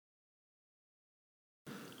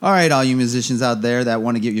All right, all you musicians out there that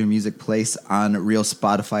want to get your music placed on real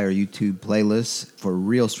Spotify or YouTube playlists for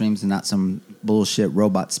real streams and not some bullshit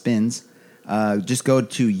robot spins, just go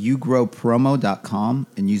to ugrowpromo.com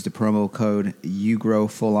and use the promo code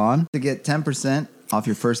ugrowfullon to get 10% off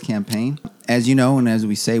your first campaign. As you know, and as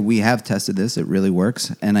we say, we have tested this. It really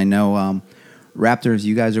works. And I know Raptors,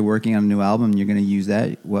 you guys are working on a new album. You're going to use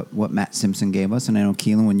that, what Matt Simpson gave us. And I know,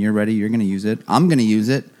 Keelan, when you're ready, you're going to use it. I'm going to use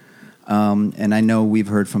it. And I know we've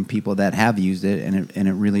heard from people that have used it, and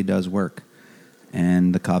it really does work.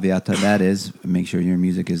 And the caveat to that is make sure your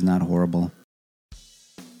music is not horrible.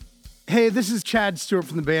 Hey, this is Chad Stewart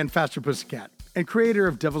from the band Faster Pussycat and creator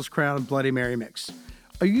of Devil's Crown and Bloody Mary Mix.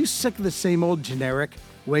 Are you sick of the same old generic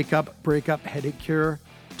wake up, break up headache cure?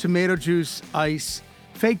 Tomato juice, ice,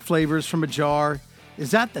 fake flavors from a jar?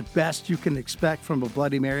 Is that the best you can expect from a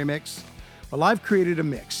Bloody Mary Mix? Well, I've created a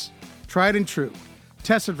mix, tried and true,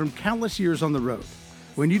 tested from countless years on the road.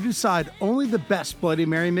 When you decide only the best Bloody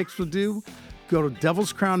Mary Mix will do, go to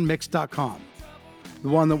devilscrownmix.com. The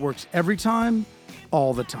one that works every time,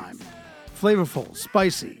 all the time. Flavorful,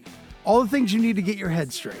 spicy, all the things you need to get your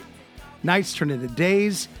head straight. Nights turn into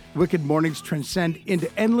days, wicked mornings transcend into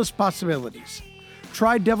endless possibilities.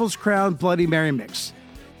 Try Devil's Crown Bloody Mary Mix.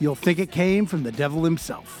 You'll think it came from the devil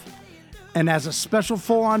himself. And as a special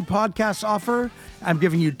full-on podcast offer, I'm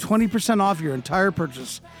giving you 20% off your entire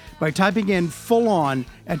purchase by typing in full on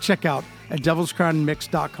at checkout at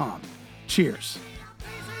devilscrownmix.com. Cheers.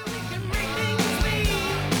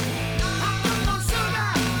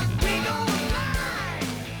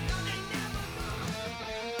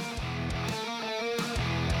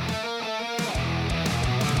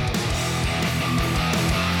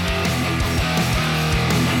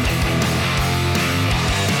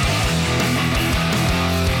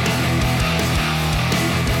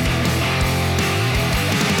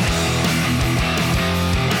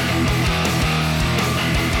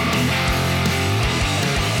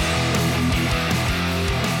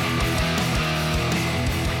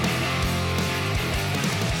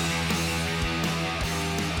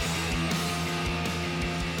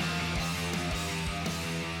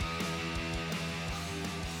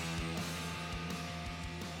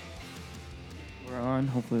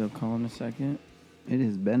 Hopefully they'll call in a second. It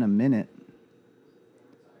has been a minute.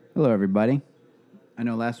 Hello, everybody. I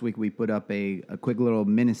know last week we put up a quick little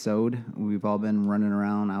mini-sode. We've all been running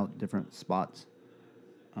around out different spots.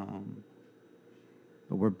 But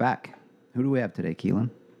we're back. Who do we have today, Keelan?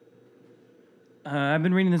 I've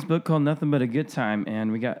been reading this book called Nothing But a Good Time,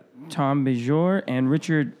 and we got Tom Bajor and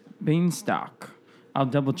Richard Beanstalk. I'll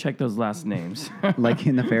double check those last names. Like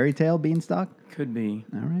in the fairy tale, Beanstalk? Could be.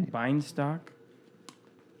 All right. Beanstalk.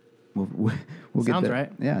 We'll get sounds there. right.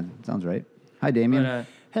 Yeah, sounds right. Hi, Damien. But,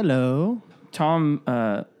 Hello. Tom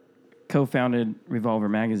co-founded Revolver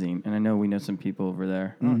Magazine, and I know we know some people over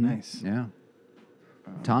there. Oh, nice. Yeah.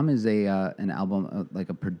 Tom is an album, like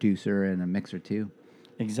a producer and a mixer, too.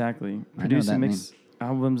 Exactly. I know Produced that and mixed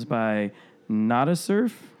albums by Nada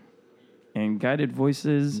Surf and Guided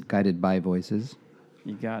Voices. Guided by Voices.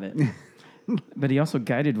 You got it. But he also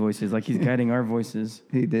guided voices, like he's guiding our voices.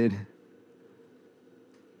 He did.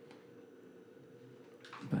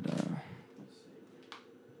 But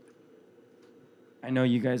I know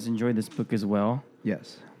you guys enjoyed this book as well.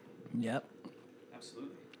 Yes. Yep.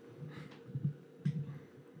 Absolutely.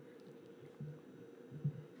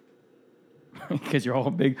 Because you're all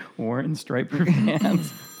big Warren Striper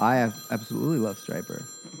fans. I absolutely love Striper.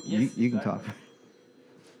 Yes, you can talk.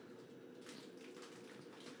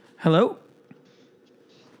 Hello?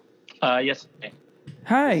 Yes.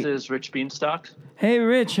 Hi. This is Rich Beanstalk. Hey,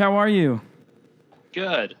 Rich. How are you?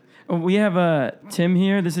 Good. We have Tim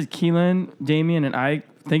here. This is Keelan, Damien, and Ike.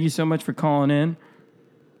 Thank you so much for calling in.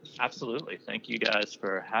 Absolutely. Thank you guys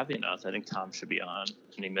for having us. I think Tom should be on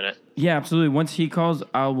any minute. Yeah, absolutely. Once he calls,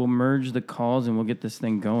 I will merge the calls and we'll get this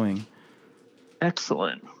thing going.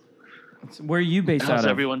 Excellent. Where are you based out How's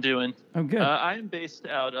of? everyone doing? Oh, good. I am based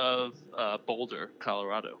out of Boulder,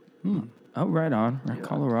 Colorado. Oh, right on. Right, Yeah.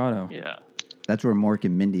 Colorado. Yeah. That's where Mork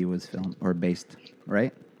and Mindy was filmed or based,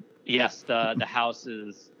 right? Yes, the house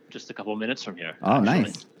is just a couple minutes from here. Oh, actually.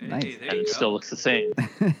 nice. Nice. And it still looks the same.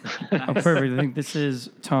 Oh, perfect. I think this is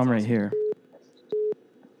Tom right here.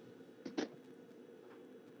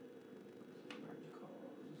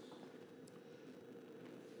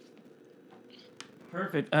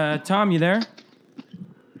 Perfect. Tom, you there?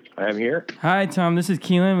 I am here. Hi, Tom. This is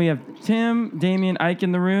Keelan. We have Tim, Damien, Ike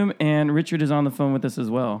in the room, and Richard is on the phone with us as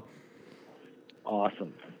well.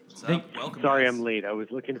 Awesome. What's up? Welcome. Sorry, guys. I'm late. I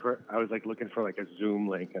was looking for like a Zoom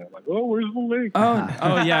link, and I'm like, oh, where's the link?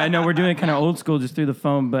 Oh yeah, I know we're doing it kind of old school, just through the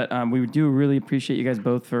phone, but we do really appreciate you guys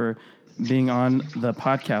both for being on the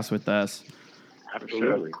podcast with us.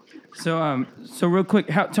 Absolutely. So real quick,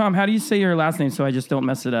 Tom, how do you say your last name so I just don't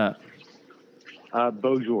mess it up?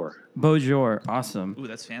 Bonjour. Bonjour, awesome. Ooh,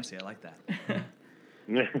 that's fancy. I like that.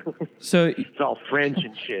 So It's all French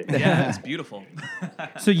and shit. Yeah, it's beautiful.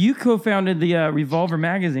 so you co-founded the Revolver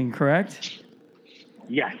magazine, correct?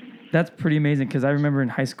 Yes. That's pretty amazing because I remember in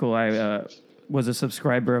high school I was a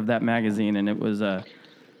subscriber of that magazine, and it was a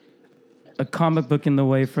comic book in the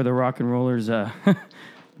way for the rock and rollers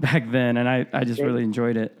back then, and I just really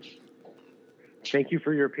enjoyed it. Thank you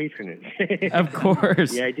for your patronage. Of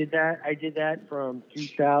course. Yeah, I did that from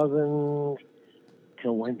 2000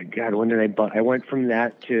 till when? God, when did I buy? I went from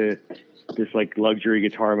that to this like luxury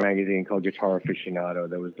guitar magazine called Guitar Aficionado.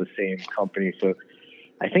 That was the same company. So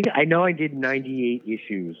I know I did 98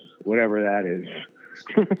 issues, whatever that is.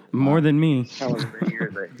 More than me. However many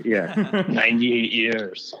years yeah. 98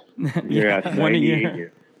 years. Yeah, One a 98 year.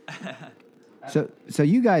 years. So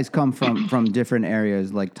you guys come from different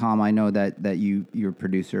areas. Like Tom, I know that you're a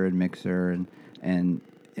producer and mixer, and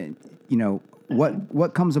you know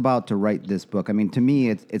what comes about to write this book. I mean, to me,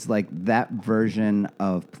 it's like that version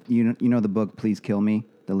of you know the book Please Kill Me,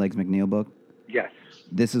 the Legs McNeil book. Yes.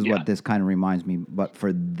 This is Yeah. what this kind of reminds me, but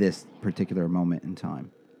for this particular moment in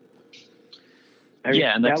time. I mean,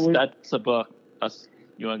 Yeah, and that was, that's a book.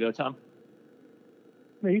 You want to go, Tom?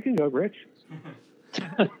 No, you can go, Rich.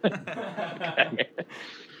 Okay.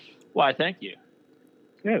 Why? Thank you.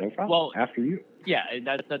 Yeah, no problem. Well, after you. Yeah,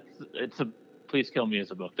 Please Kill Me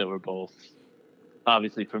is a book that we're both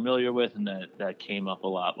obviously familiar with, and that came up a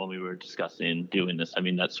lot when we were discussing doing this. I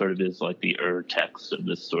mean, that sort of is like the text of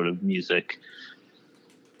this sort of music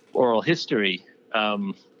oral history.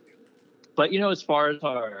 But as far as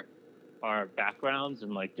our backgrounds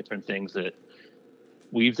and like different things that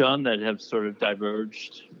we've done that have sort of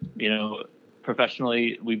diverged,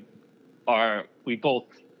 professionally, we both,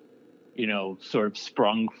 sort of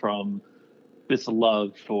sprung from this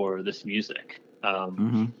love for this music,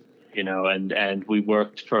 and we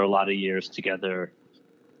worked for a lot of years together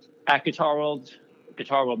at Guitar World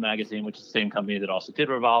magazine, which is the same company that also did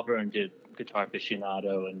Revolver and did Guitar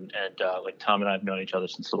Aficionado, and like Tom and I have known each other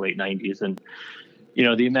since the late 90s, and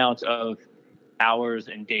the amount of hours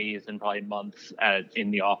and days and probably months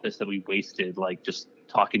in the office that we wasted like just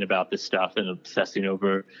talking about this stuff and obsessing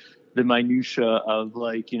over the minutia of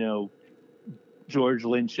like George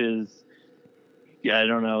Lynch's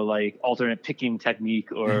like alternate picking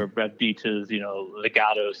technique or Brett Beach's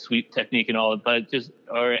legato sweep technique and all, but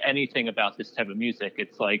or anything about this type of music.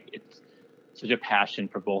 It's like it's such a passion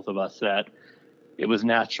for both of us that it was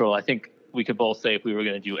natural. I think we could both say if we were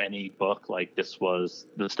going to do any book, like this was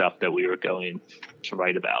the stuff that we were going to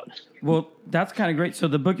write about. Well, that's kind of great. So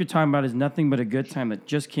the book you're talking about is Nothing But a Good Time that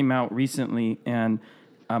just came out recently, and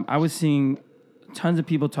I was seeing tons of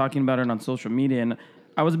people talking about it on social media, and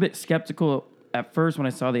I was a bit skeptical at first when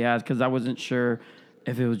I saw the ads because I wasn't sure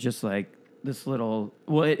if it was just like this little.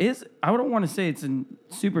 Well, it is. I don't want to say it's a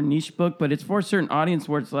super niche book, but it's for a certain audience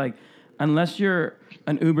where it's like, unless you're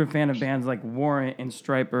an uber fan of bands like Warrant and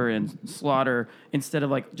Stryper and Slaughter, instead of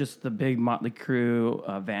like just the big Motley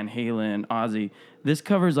Crue, Van Halen, Ozzy, this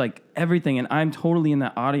covers like everything, and I'm totally in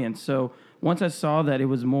that audience. So once I saw that it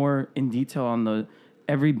was more in detail on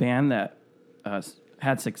every band that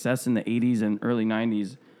had success in the 80s and early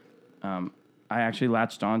 90s, I actually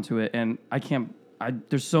latched onto it, and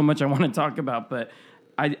there's so much I want to talk about, but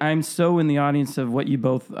I'm so in the audience of what you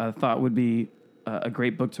both thought would be a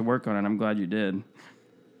great book to work on, and I'm glad you did.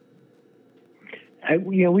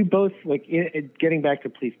 We both like getting back to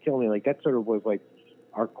Please Kill Me. Like that sort of was like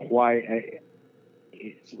our quiet.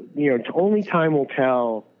 Only time will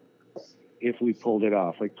tell if we pulled it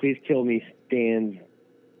off. Like Please Kill Me stands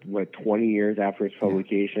 20 years after its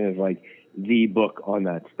publication as like the book on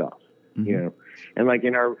that stuff. Mm-hmm. And like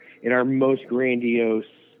in our most grandiose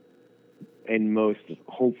and most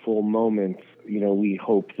hopeful moments, we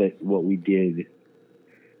hope that what we did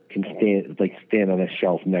can stand on a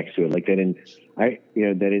shelf next to it, like that in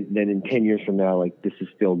 10 years from now, like this is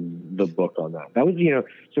still the book on that. That was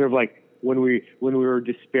sort of like when we were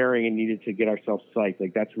despairing and needed to get ourselves psyched.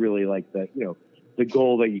 Like that's really like the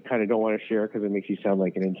goal that you kind of don't want to share because it makes you sound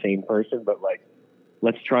like an insane person. But like,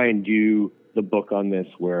 let's try and do the book on this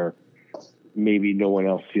where maybe no one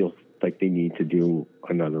else feels like they need to do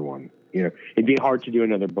another one. It'd be hard to do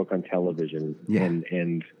another book on television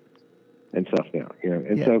and stuff now.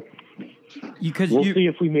 So We'll see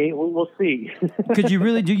if we made. We'll see. Because you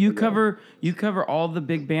really do. You cover all the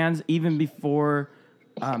big bands even before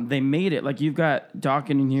they made it. Like you've got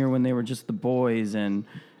Dokken in here when they were just the Boys, and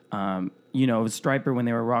Stryper when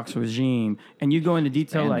they were Rock's Regime, and you go into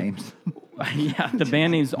detail Band like names. yeah, the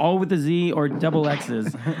band names all with a Z or double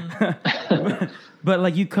X's. but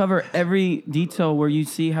like you cover every detail where you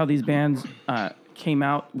see how these bands came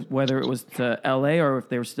out, whether it was to LA or if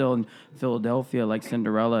they were still in Philadelphia, like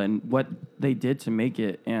Cinderella, and what they did to make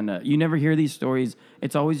it. And you never hear these stories.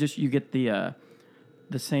 It's always just you get the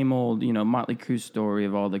same old, Motley Crue story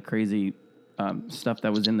of all the crazy stuff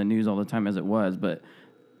that was in the news all the time as it was. But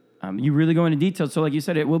you really go into detail. So like you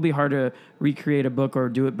said, it will be hard to recreate a book or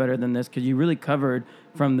do it better than this because you really covered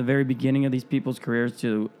from the very beginning of these people's careers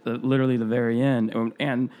to literally the very end,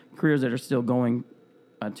 and careers that are still going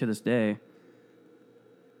to this day.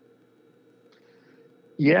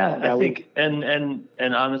 Yeah, I think, and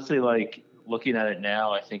honestly, like looking at it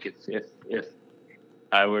now, I think if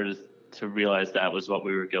I were to realize that was what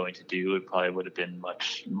we were going to do, it probably would have been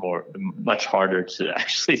much harder to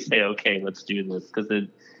actually say, okay, let's do this, because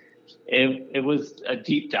it was a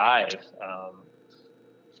deep dive,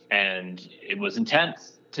 and it was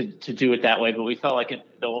intense to do it that way. But we felt like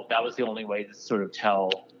that was the only way to sort of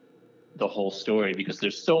tell the whole story, because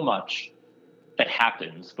there's so much that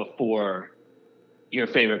happens before your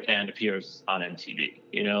favorite band appears on MTV.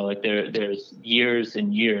 Like there's years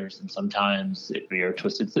and years, and sometimes if you're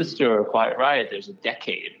Twisted Sister or Quiet Riot, there's a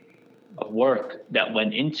decade of work that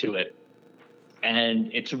went into it. And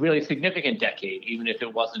it's a really significant decade, even if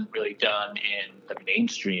it wasn't really done in the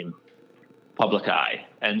mainstream public eye.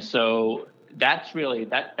 And so that's really,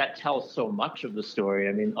 that tells so much of the story.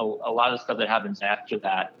 I mean, a lot of stuff that happens after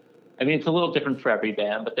that, I mean, it's a little different for every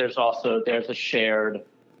band, but there's a shared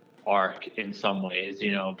arc in some ways.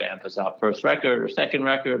 Band puts out first record or second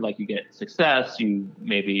record, like you get success,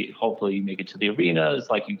 hopefully you make it to the arenas,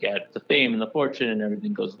 like you get the fame and the fortune and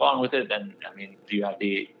everything goes along with it. Then, I mean, you have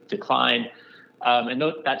the decline. And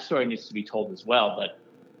that story needs to be told as well. But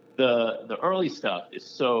the early stuff is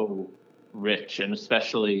so rich, and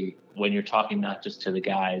especially when you're talking not just to the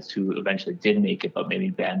guys who eventually did make it, but maybe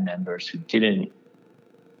band members who didn't,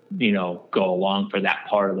 go along for that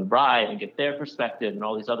part of the ride and get their perspective, and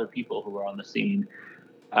all these other people who were on the scene.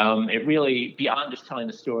 It really, beyond just telling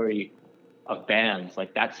the story of bands,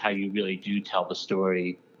 like that's how you really do tell the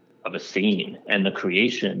story of a scene and the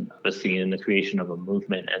creation of a scene and the creation of a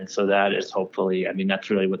movement. And so that is hopefully, I mean, that's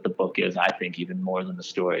really what the book is, I think, even more than the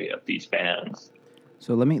story of these bands.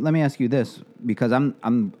 So let me ask you this, because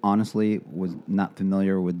I'm honestly was not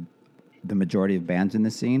familiar with the majority of bands in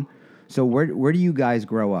this scene. So where do you guys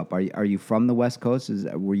grow up? Are you from the West Coast?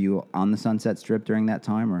 Were you on the Sunset Strip during that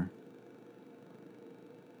time, or?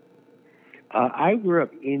 I grew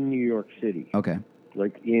up in New York City. Okay.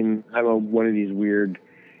 I'm one of these weird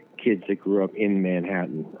kids that grew up in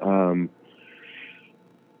Manhattan.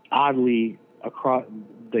 Oddly, across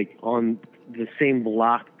on the same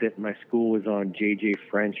block that my school was on, JJ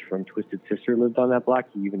French from Twisted Sister lived on that block.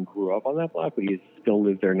 He even grew up on that block, but he still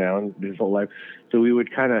lives there now his whole life. So we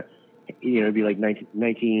would kind of, it'd be like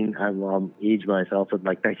 19 I'm aged myself, but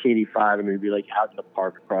like 1985, and we'd be like out in the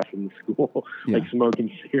park across from the school, like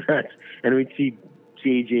smoking cigarettes, and we'd see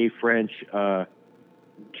JJ French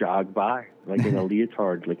jog by, like in a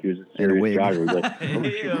leotard, like he was a serious jogger.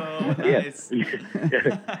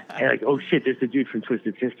 And like, oh shit, there's the dude from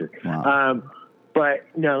Twisted Sister. Wow. But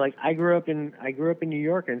no, like I grew up in New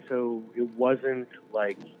York, and so it wasn't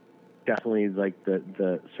like definitely like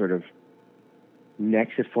the sort of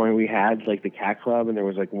nexus point we had, like the Cat Club, and there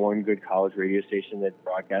was like one good college radio station that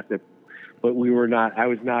broadcast it, but I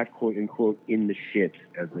was not quote unquote in the shit,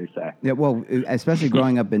 as they say. Yeah, well, especially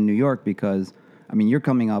growing up in New York, because I mean, you're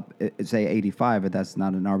coming up, say 85, but that's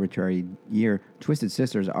not an arbitrary year. Twisted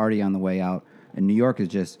Sister's already on the way out, and New York is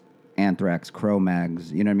just Anthrax,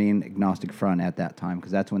 Cro-Mags, you know what I mean? Agnostic Front at that time,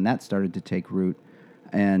 because that's when that started to take root.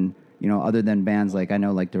 And other than bands like, I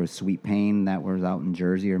know like there was Sweet Pain that was out in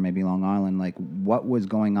Jersey or maybe Long Island, like what was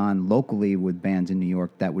going on locally with bands in New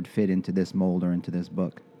York that would fit into this mold or into this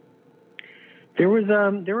book? There was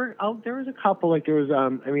a couple, like there was a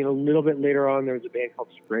little bit later on there was a band called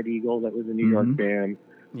Spread Eagle that was a New York band.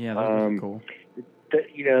 Yeah, that was cool.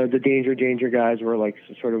 The Danger guys were like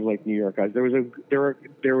sort of like New York guys. There was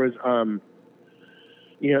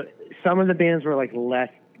some of the bands were like less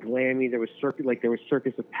glammy. There was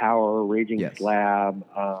Circus of Power, Raging Slab.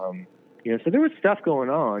 So there was stuff going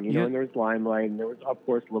on, and there was Limelight, and there was of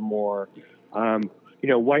course L'Amour.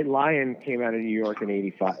 White Lion came out of New York in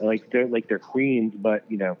 '85. They're Queens, but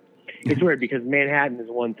it's weird because Manhattan is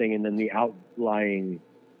one thing, and then the outlying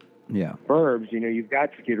Yeah. burbs, you've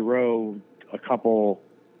got Skid Row, a couple,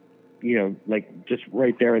 like just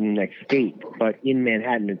right there in the next state. But in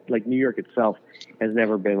Manhattan, like New York itself has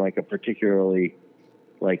never been like a particularly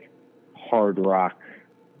like hard rock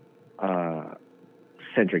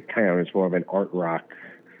centric town. It's more of an art rock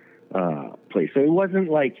place. So it wasn't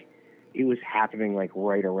like it was happening like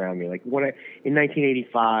right around me. Like in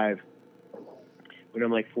 1985, when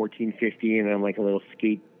I'm like 14, 15, and I'm like a little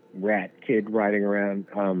skate rat kid riding around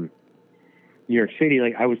New York City,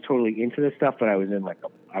 like I was totally into this stuff, but I was in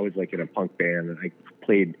a punk band, and I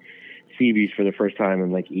played Phoebe's for the first time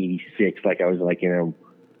in like '86. Like I was like in a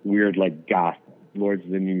weird like goth Lords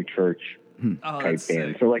of the New Church type band.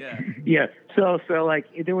 Sick. So like yeah. So like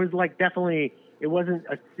there was like definitely it wasn't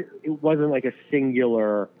like a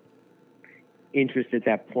singular interest at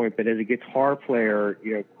that point, but as a guitar player,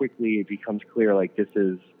 quickly it becomes clear like this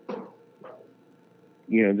is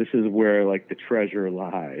where like the treasure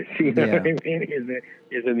lies. You know what I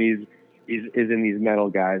mean? Is in these metal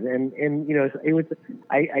guys, and it was.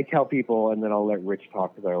 I tell people, and then I'll let Rich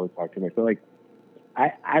talk because I always talk to him. So like,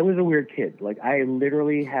 I was a weird kid. Like I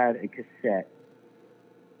literally had a cassette,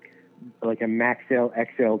 like a Maxell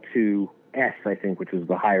XL2S, I think, which was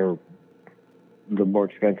the more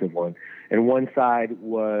expensive one, and one side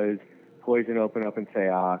was Poison, Open Up and Say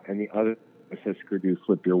Ah, and the other says Screw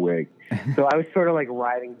Flip Your Wig. So I was sort of like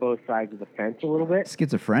riding both sides of the fence a little bit.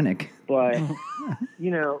 Schizophrenic. But,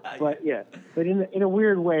 but in a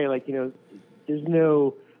weird way, like, there's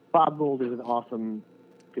no, Bob Mould is an awesome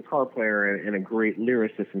guitar player and a great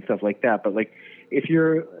lyricist and stuff like that. But like, if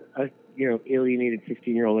you're a, alienated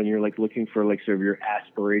 16-year-old and you're like looking for like sort of your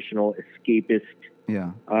aspirational escapist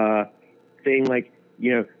thing, like,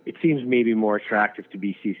 it seems maybe more attractive to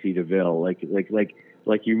be CC DeVille.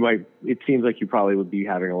 Like you might. It seems like you probably would be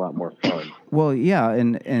having a lot more fun. Well, yeah,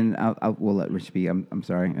 and we'll let Rich be. I'm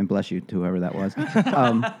sorry, and bless you to whoever that was.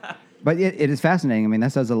 But it is fascinating. I mean,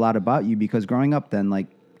 that says a lot about you because growing up, then like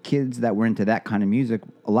kids that were into that kind of music,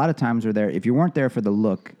 a lot of times were there. If you weren't there for the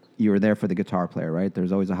look, you were there for the guitar player, right?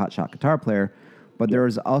 There's always a hotshot guitar player, but there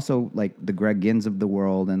was also like the Greg Gins of the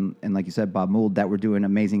world, and like you said, Bob Mould, that were doing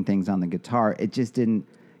amazing things on the guitar. It just didn't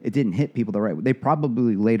hit people the right way. They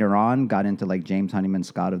probably later on got into like James Honeyman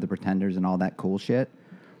Scott of the Pretenders and all that cool shit.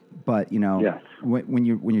 But when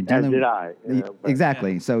you're dealing, as did I.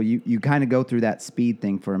 Exactly. Yeah. So you kind of go through that speed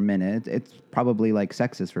thing for a minute. It's probably like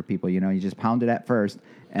sexist for people. You just pound it at first,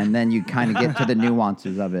 and then you kind of get to the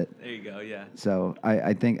nuances of it. There you go. Yeah. So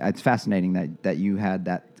I think it's fascinating that you had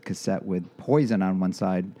that cassette with Poison on one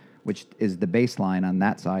side, which is the bass line on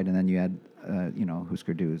that side, and then you had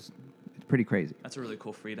Husker Du's. Pretty crazy. That's a really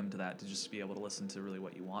cool freedom to just be able to listen to really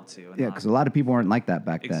what you want to. And yeah, because a lot of people weren't like that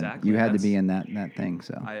back then. Exactly. You had to be in that thing.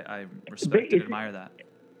 So I respect and admire that.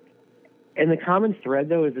 And the common thread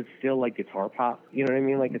though is it's still like guitar pop. You know what I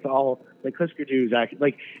mean? Like it's all like Husker Du is actually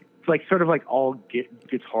like it's like sort of like all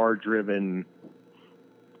guitar driven,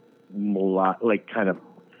 like kind of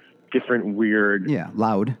different weird. Yeah,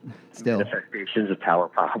 loud. Still manifestations of power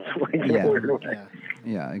pop.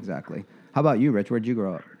 Yeah, exactly. How about you, Rich? Where'd you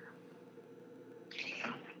grow up?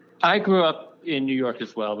 I grew up in New York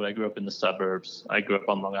as well, but I grew up in the suburbs. I grew up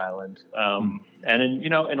on Long Island. And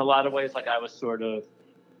in a lot of ways, like I was sort of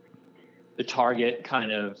the target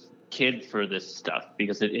kind of kid for this stuff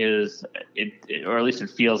because it is, or at least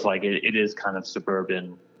it feels like it is kind of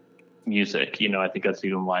suburban music. I think that's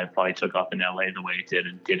even why it probably took off in LA the way it did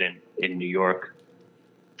and didn't in New York.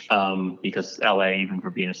 Because LA, even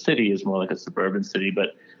for being a city, is more like a suburban city.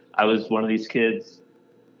 But I was one of these kids,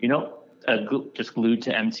 just glued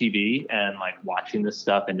to MTV and like watching this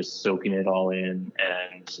stuff and just soaking it all in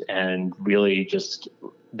and really just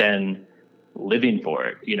then living for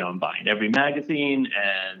it, and buying every magazine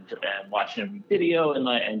and watching every video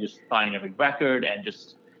and just buying every record and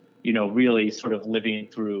just, really sort of living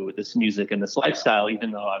through this music and this lifestyle,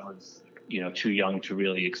 even though I was, too young to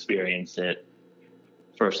really experience it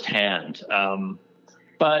firsthand.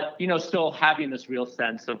 But, still having this real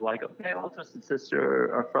sense of like, okay, well, Twisted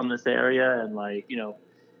Sister are from this area. And like,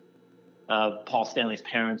 Paul Stanley's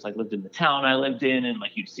parents like lived in the town I lived in and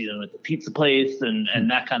like you'd see them at the pizza place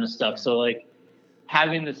and that kind of stuff. So like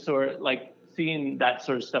having this like seeing that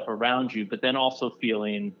sort of stuff around you, but then also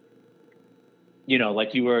feeling,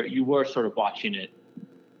 like you were sort of watching it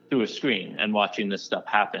through a screen and watching this stuff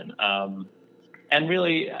happen. And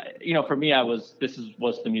really, for me, was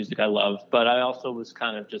the music I loved, but I also was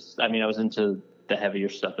kind of I was into the heavier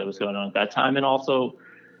stuff that was going on at that time. And also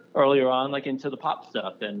earlier on, like into the pop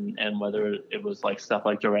stuff and whether it was like stuff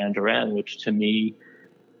like Duran Duran, which to me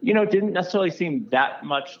didn't necessarily seem that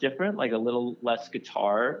much different, like a little less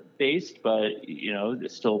guitar based, but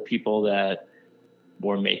there's still people that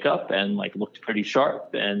wore makeup and like looked pretty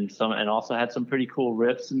sharp, and also had some pretty cool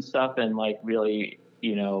riffs and stuff, and like really,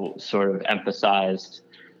 sort of emphasized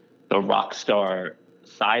the rock star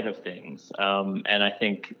side of things. And I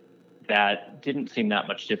think that didn't seem that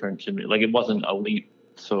much different to me. Like, it wasn't a leap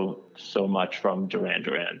so much from Duran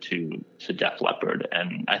Duran to Def Leppard.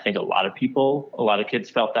 And I think a lot of kids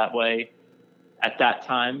felt that way at that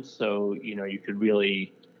time. So, you could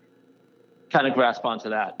really kind of grasp onto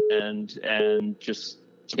that and just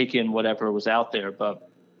take in whatever was out there. But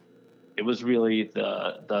it was really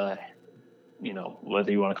the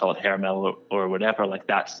whether you want to call it hair metal or whatever, like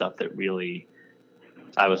that stuff that really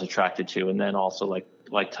I was attracted to. And then also like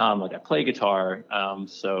Tom, like I play guitar.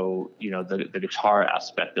 So, the guitar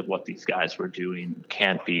aspect of what these guys were doing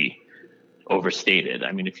can't be overstated.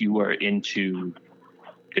 I mean, if you were into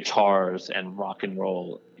guitars and rock and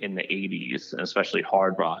roll in the 80s, and especially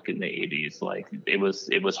hard rock in the 80s, like it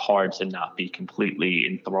was hard to not be completely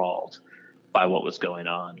enthralled by what was going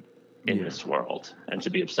on in this world and to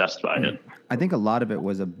be obsessed by it. I think a lot of it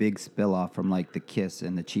was a big spill off from like the Kiss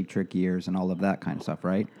and the Cheap Trick years and all of that kind of stuff,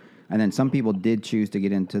 right? And then some people did choose to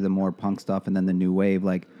get into the more punk stuff and then the new wave,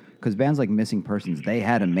 like, because bands like Missing Persons, they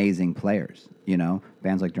had amazing players,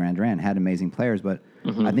 Bands like Duran Duran had amazing players, but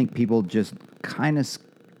I think people just kind of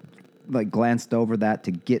like glanced over that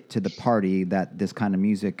to get to the party that this kind of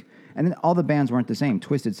music. And then all the bands weren't the same.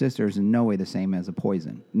 Twisted Sister is in no way the same as a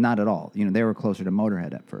Poison. Not at all. They were closer to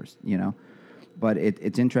Motorhead at first, But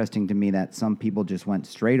it's interesting to me that some people just went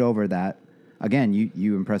straight over that. Again,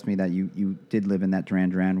 you impressed me that you did live in that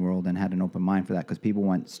Duran Duran world and had an open mind for that, because people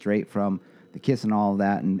went straight from the Kiss and all of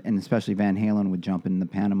that, and especially Van Halen would jump in the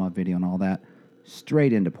Panama video and all that,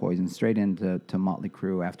 straight into Poison, straight into Motley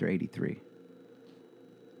Crue after 83.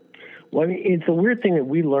 Well, I mean, it's a weird thing that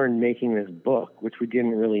we learned making this book, which we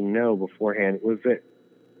didn't really know beforehand, was that,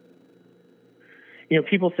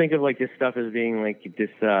 people think of like this stuff as being like this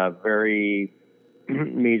very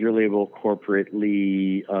major label,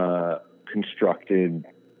 corporately constructed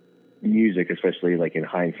music, especially like in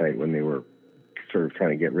hindsight when they were sort of trying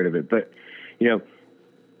to get rid of it. But,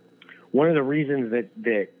 one of the reasons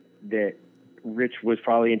that Rich was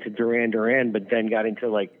probably into Duran Duran, but then got into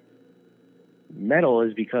like metal,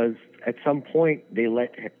 is because at some point they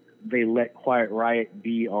let Quiet Riot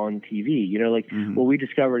be on TV. What we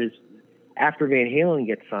discovered is after Van Halen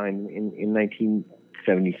gets signed in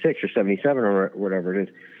 1976 or 77 or whatever it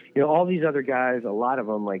is, all these other guys, a lot of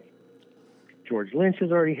them, like George Lynch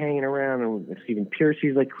is already hanging around, and Stephen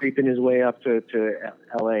Pearcy's like creeping his way up to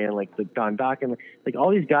LA, and like the Don Dokken, like all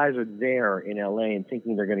these guys are there in LA and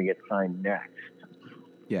thinking they're going to get signed next.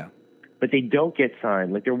 Yeah. But they don't get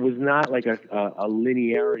signed. Like there was not like a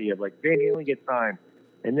linearity of like Van Halen gets signed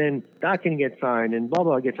and then Dokken gets signed and blah,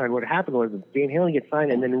 blah, gets signed. What happened was Van Halen gets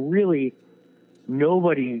signed and then really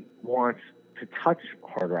nobody wants to touch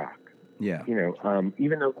hard rock. Yeah.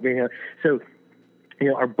 Even though Van Halen, so,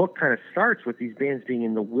 our book kind of starts with these bands being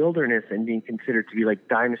in the wilderness and being considered to be like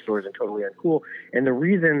dinosaurs and totally uncool. And the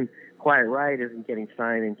reason Quiet Riot isn't getting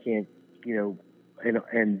signed and can't,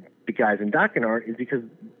 and the guys in Dokken aren't, is because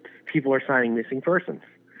people are signing Missing Persons,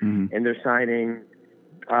 and they're signing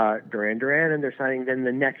Duran Duran, and they're signing then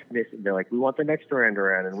the next Missing. They're like, we want the next Duran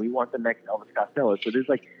Duran, and we want the next Elvis Costello. So there's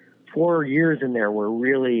like 4 years in there where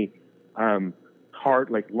really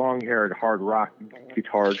hard, like long-haired, hard rock,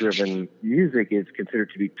 guitar-driven music is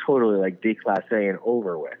considered to be totally like déclassé and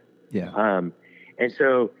over with. Yeah. And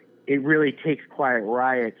so it really takes Quiet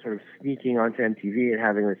Riot sort of sneaking onto MTV and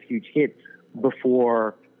having this huge hit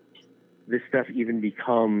before this stuff even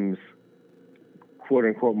becomes quote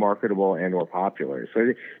unquote marketable and or popular.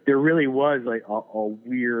 So there really was like a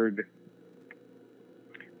weird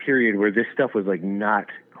period where this stuff was like not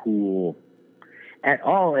cool at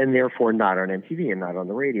all, and therefore not on MTV and not on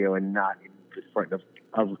the radio and not in the front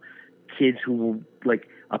of kids who, like,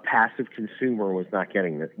 a passive consumer was not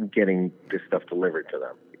getting this stuff delivered to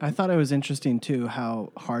them. I thought it was interesting too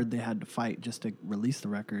how hard they had to fight just to release the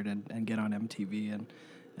record and get on MTV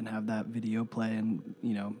and have that video play, and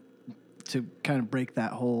to kind of break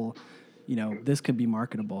that whole this could be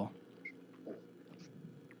marketable.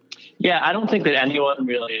 Yeah, I don't think that anyone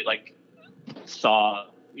really like saw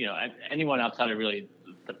anyone outside of really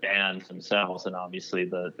the bands themselves and obviously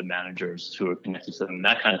the managers who are connected to them and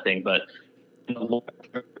that kind of thing, but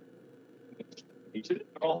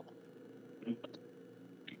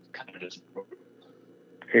kind of just.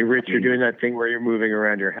 Hey, Rich, you're doing that thing where you're moving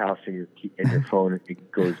around your house and your phone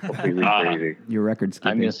it goes completely crazy. Your record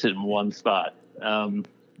skipping. I'm going to sit in one spot.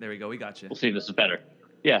 There we go. We got you. We'll see if this is better.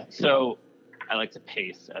 Yeah, so I like to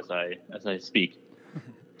pace as I speak.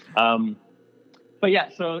 But yeah,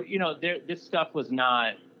 so this stuff was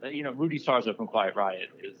not. Rudy Sarzo from Quiet Riot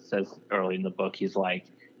says early in the book, he's like,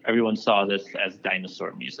 everyone saw this as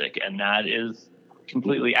dinosaur music, and that is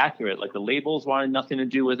completely accurate. Like, the labels wanted nothing to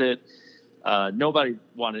do with it. Nobody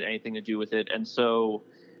wanted anything to do with it, and so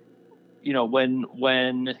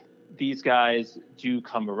when these guys do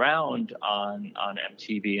come around on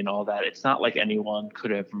MTV and all that, it's not like anyone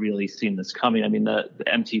could have really seen this coming. I mean, the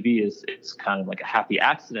MTV it's kind of like a happy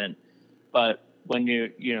accident. But when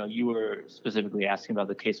you were specifically asking about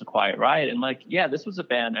the case of Quiet Riot, and like, yeah, this was a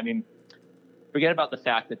band. I mean, forget about the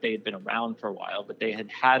fact that they had been around for a while, but they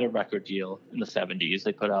had a record deal in the 70s.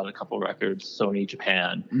 They put out a couple records, Sony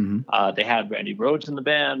Japan. Mm-hmm. They had Randy Rhoads in the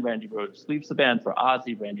band. Randy Rhoads leaves the band for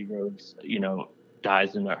Ozzy. Randy Rhoads,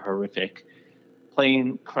 dies in a horrific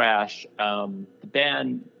plane crash. The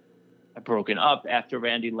band had broken up after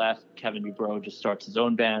Randy left. Kevin DuBrow just starts his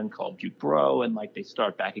own band called DuBrow, and like, they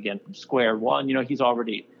start back again from square one. He's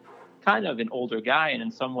already kind of an older guy, and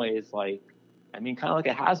in some ways, like, I mean, kind of like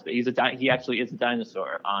a has-been. He actually is a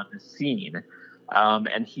dinosaur on the scene,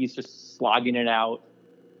 and he's just slogging it out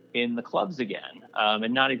in the clubs again,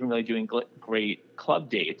 and not even really doing great club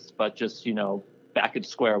dates, but just back at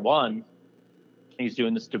square one. He's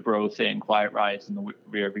doing this DuBrow thing, Quiet Riot's in the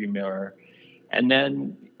rearview mirror, and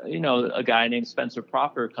then a guy named Spencer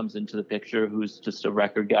Proper comes into the picture, who's just a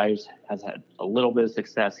record guy who has had a little bit of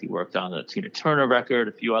success. He worked on a Tina Turner record,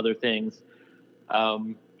 a few other things.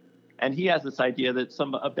 And he has this idea that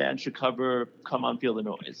a band should cover "Come On, Feel the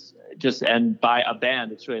Noise." And by a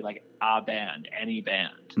band, it's really like a band, any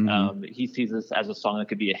band. Mm-hmm. He sees this as a song that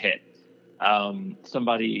could be a hit.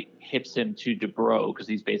 Somebody hips him to DuBrow because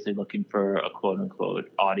he's basically looking for a quote unquote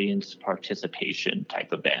audience participation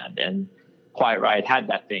type of band. And Quiet Riot had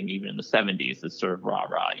that thing even in the 70s, this sort of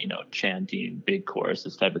rah-rah, chanting, big chorus,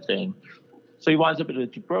 this type of thing. So he winds up at a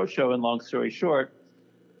DuBrow show, and long story short,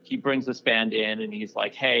 he brings this band in and he's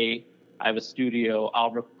like, hey, I have a studio.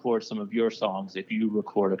 I'll record some of your songs if you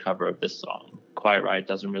record a cover of this song. Quiet Riot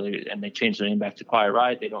doesn't really, and they changed their name back to Quiet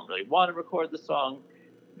Riot. They don't really want to record the song.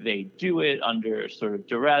 They do it under sort of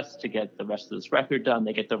duress to get the rest of this record done.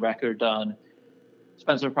 They get the record done.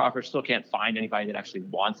 Spencer Proper still can't find anybody that actually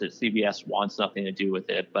wants it. CBS wants nothing to do with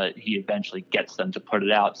it, but he eventually gets them to put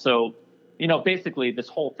it out. So, basically this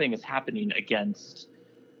whole thing is happening against,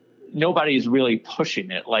 nobody's really pushing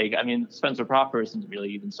it. Like, I mean, Spencer Proper isn't really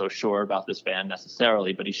even so sure about this band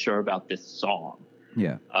necessarily, but he's sure about this song.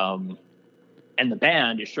 Yeah. And the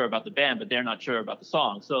band is sure about the band, but they're not sure about the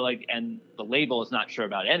song. So and the label is not sure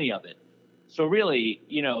about any of it. So really,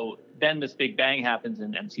 then this big bang happens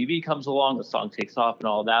and MTV comes along, the song takes off and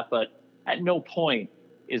all that. But at no point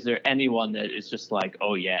is there anyone that is just like,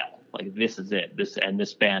 oh yeah, like this is it.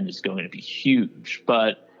 This band is going to be huge.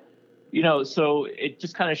 But, so it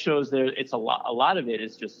just kind of shows it's a lot of it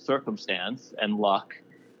is just circumstance and luck.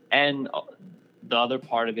 And the other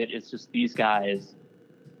part of it is just these guys,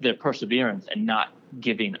 their perseverance and not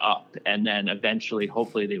giving up. And then eventually,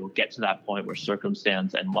 hopefully they will get to that point where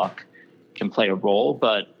circumstance and luck can play a role.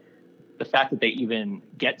 But the fact that they even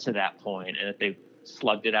get to that point and that they've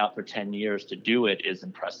slugged it out for 10 years to do it is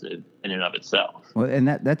impressive in and of itself. Well, and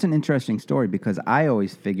that's an interesting story, because I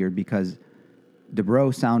always figured, because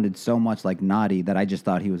DuBrow sounded so much like Naughty, that I just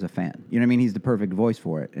thought he was a fan. You know what I mean? He's the perfect voice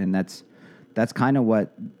for it. And that's kind of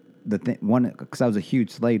what because I was a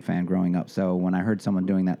huge Slade fan growing up. So when I heard someone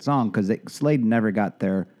doing that song, because Slade never got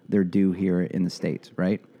their due here in the States,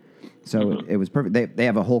 right? So it was perfect. They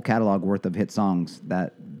have a whole catalog worth of hit songs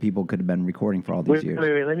that people could have been recording for all these years.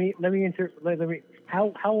 Wait. Let me.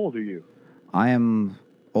 How old are you? I am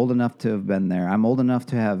old enough to have been there. I'm old enough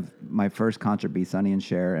to have my first concert be Sonny and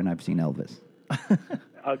Cher, and I've seen Elvis.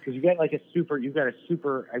 Because you got a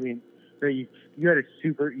super. I mean,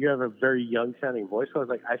 you have a very young sounding voice. So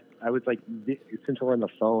I was like, since we're on the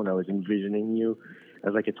phone, I was envisioning you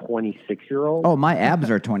as like a 26-year-old. Oh, my abs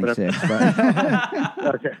are 26.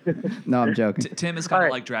 But Okay. No, I'm joking. Tim is kind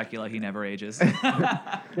of like Dracula. He never ages.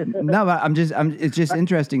 No, but it's just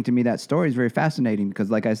interesting to me. That story is very fascinating because,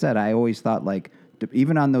 like I said, I always thought, like,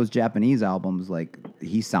 even on those Japanese albums, like,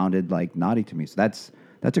 he sounded like Naughty to me. So that's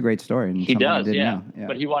a great story. And he does, yeah. Yeah.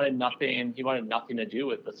 But he wanted nothing to do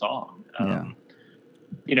with the song. Yeah.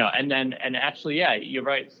 And actually, yeah, you're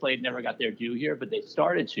right. Slade never got their due here, but they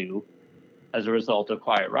started to as a result of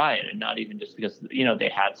Quiet Riot, and not even just because,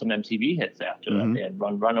 they had some MTV hits after that. They had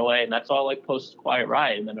Runaway, and that's all like post Quiet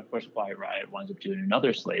Riot. And then, of course, Quiet Riot winds up doing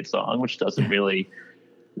another Slade song, which doesn't really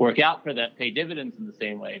work out for them, pay dividends in the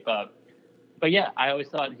same way. But, but yeah, I always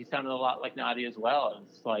thought he sounded a lot like Nadi as well. And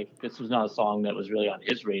it's like this was not a song that was really on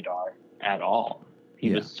his radar at all.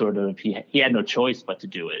 He was sort of he had no choice but to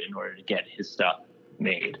do it in order to get his stuff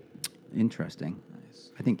made. Interesting.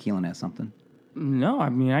 Nice. I think Keelan has something. No, I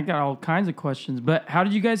mean, I got all kinds of questions. But how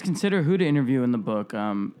did you guys consider who to interview in the book?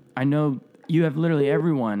 I know you have literally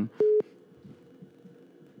everyone.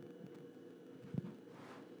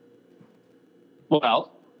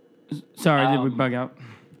 Well, sorry, did we bug out?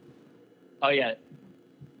 Oh yeah.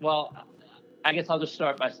 Well, I guess I'll just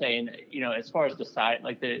start by saying, as far as the side,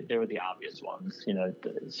 like there were the obvious ones,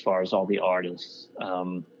 as far as all the artists,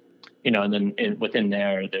 and then within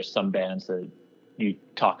there's some bands that you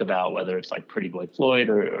talk about, whether it's like Pretty Boy Floyd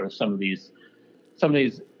or some of these,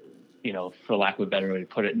 for lack of a better way to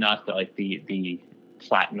put it, not the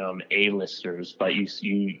platinum A-listers, but you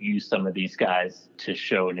use some of these guys to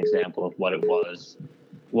show an example of what it was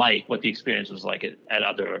like, what the experience was like at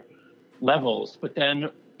other levels. But then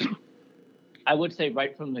I would say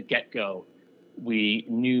right from the get-go, we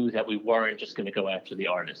knew that we weren't just going to go after the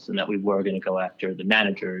artists, and that we were going to go after the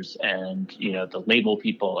managers and, the label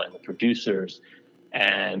people and the producers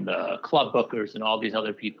and the club bookers and all these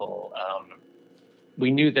other people. We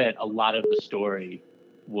knew that a lot of the story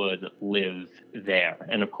would live there.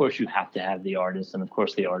 And of course you have to have the artists, and of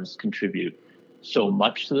course the artists contribute so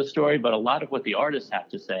much to the story, but a lot of what the artists have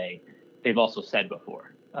to say, they've also said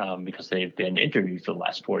before, because they've been interviewed for the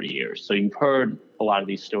last 40 years. So you've heard a lot of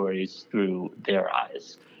these stories through their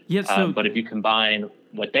eyes. Yeah, but if you combine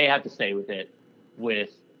what they have to say with it,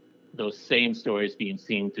 with those same stories being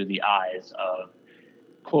seen through the eyes of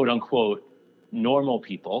quote unquote normal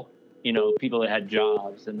people, people that had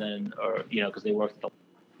jobs and then, or, because they worked at the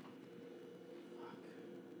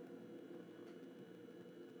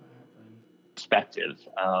perspective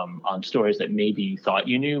on stories that maybe you thought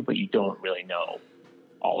you knew, but you don't really know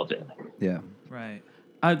all of it. Yeah. Right.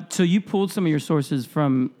 So you pulled some of your sources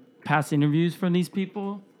from past interviews from these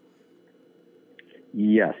people?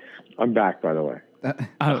 Yes. I'm back, by the way.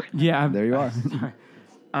 Yeah. There you are.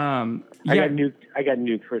 I got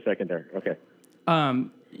nuked for a second there. Okay.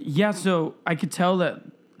 Yeah, so I could tell that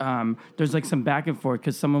there's like some back and forth,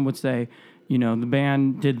 because someone would say, the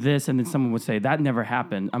band did this, and then someone would say that never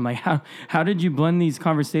happened. I'm like, how did you blend these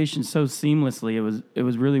conversations so seamlessly? It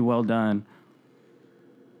was really well done.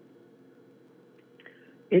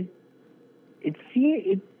 It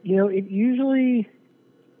usually,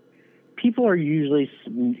 people are usually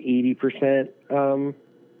 80% on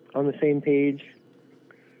the same page,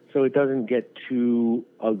 so it doesn't get too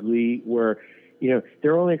ugly. Where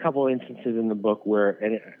there are only a couple of instances in the book where,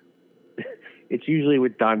 and it's usually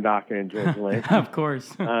with Don Dokken and George Lynch. Of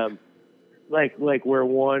course. Like where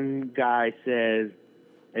one guy says,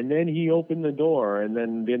 and then he opened the door, and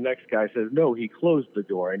then the next guy says, no, he closed the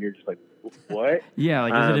door, and you're just like, what? Yeah,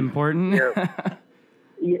 like, is it important?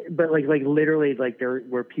 Yeah, but like literally, like there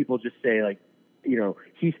where people just say like,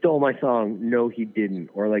 he stole my song. No, he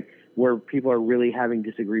didn't. Or like where people are really having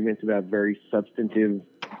disagreements about very substantive,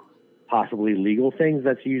 possibly legal things.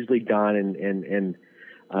 That's usually Don and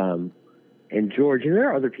George. And there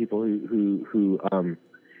are other people who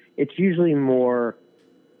it's usually more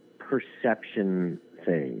perception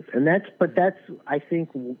things. And that's I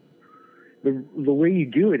think the way you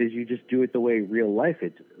do it is you just do it the way real life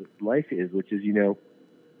is, which is,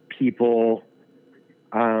 people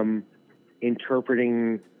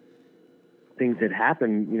interpreting things that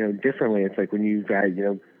happen, differently. It's like when you guys,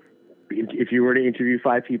 if you were to interview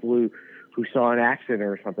 5 people who saw an accident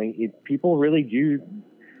or something, people really do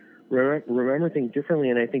remember things differently.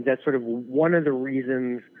 And I think that's sort of one of the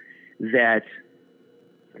reasons that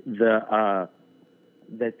the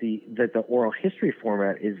oral history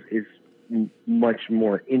format is much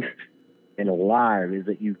more interesting and alive, is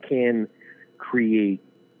that you can create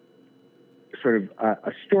sort of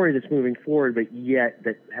a story that's moving forward, but yet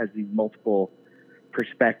that has these multiple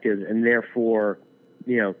perspectives, and therefore,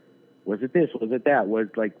 was it this? Was it that? Was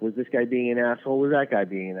this guy being an asshole? Was that guy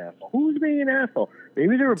being an asshole? Who was being an asshole?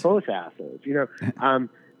 Maybe they were both assholes,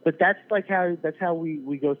 But that's how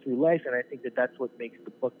we go through life, and I think that's what makes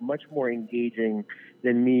the book much more engaging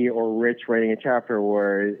than me or Rich writing a chapter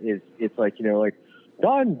where it's like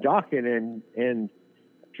Don Dokken and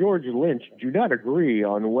George Lynch do not agree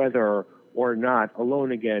on whether or not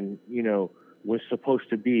Alone Again, was supposed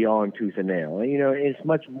to be on Tooth and Nail. It's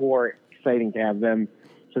much more exciting to have them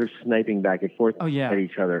sort of sniping back and forth at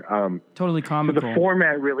each other. Totally comical. So the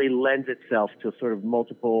format really lends itself to sort of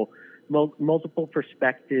multiple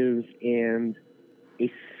perspectives and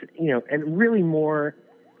and really more.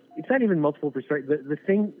 It's not even multiple perspectives. The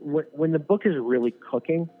thing when the book is really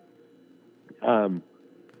cooking,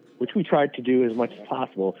 which we tried to do as much as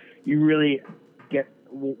possible, you really get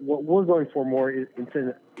what we're going for more is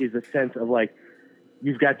a sense of like,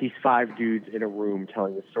 you've got these 5 dudes in a room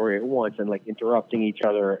telling the story at once and like interrupting each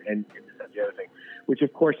other and the other thing, which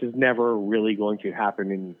of course is never really going to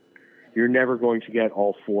happen. And you're never going to get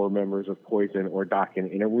all 4 members of Poison or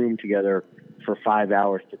Dokken in a room together for 5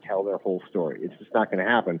 hours to tell their whole story. It's just not going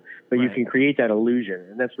to happen. But you can create that illusion,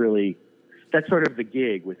 and that's sort of the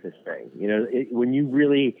gig with this thing. You know, when you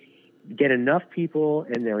really get enough people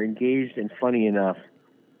and they're engaged and funny enough,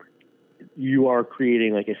 you are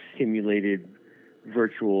creating like a simulated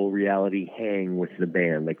virtual reality hang with the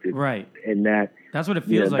band, like this, right. And that's what it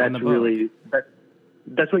feels like in the book.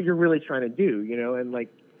 That's what you're really trying to do, you know, and like,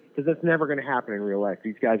 because that's never going to happen in real life.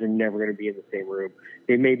 These guys are never going to be in the same room.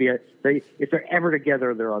 They may be, if they're ever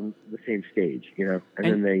together, they're on the same stage, you know, and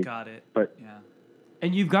then they got it. But yeah,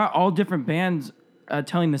 and you've got all different bands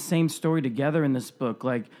telling the same story together in this book.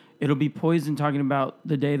 Like, it'll be Poison talking about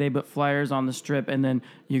the day they put flyers on the strip, and then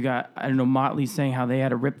you got, I don't know, Motley saying how they had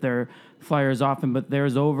to rip their flyers off and put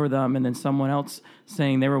theirs over them, and then someone else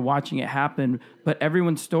saying they were watching it happen. But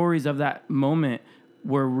everyone's stories of that moment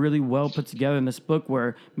were really well put together in this book,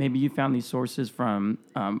 where maybe you found these sources from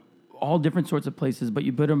all different sorts of places, but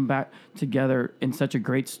you put them back together in such a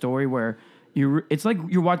great story where it's like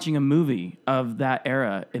you're watching a movie of that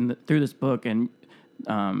era through this book, and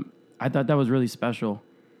I thought that was really special.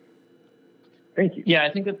 Thank you. Yeah,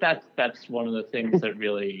 I think that's one of the things that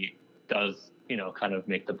really does, you know, kind of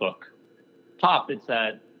make the book pop. It's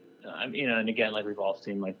that, you know, and again, like we've all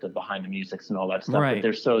seen like the behind the musics and all that stuff, right. But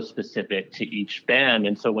they're so specific to each band.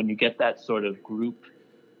 And so when you get that sort of group,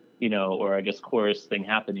 you know, or I guess chorus thing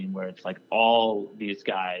happening where it's like all these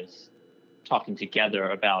guys talking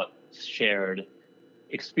together about shared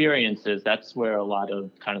experiences, that's where a lot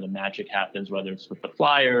of kind of the magic happens, whether it's with the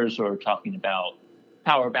flyers or talking about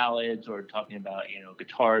power ballads or talking about, you know,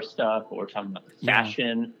 guitar stuff or talking about the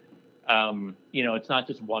fashion. You know, it's not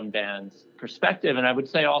just one band's perspective. And I would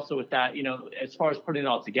say also with that, you know, as far as putting it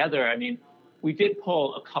all together, I mean, we did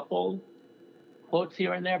pull a couple quotes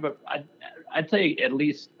here and there, but I'd say at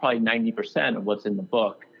least probably 90% of what's in the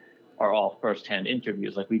book are all firsthand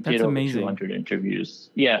interviews. Like we did over 200 interviews.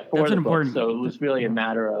 Yeah, for the book. So it was really a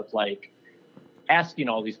matter of like asking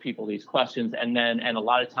all these people these questions. And a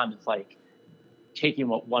lot of times it's like taking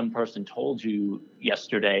what one person told you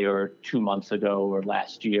yesterday or 2 months ago or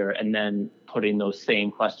last year, and then putting those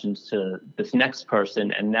same questions to this next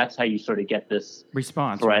person. And that's how you sort of get this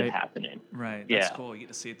response thread happening. Right. That's cool. You get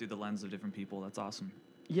to see it through the lens of different people. That's awesome.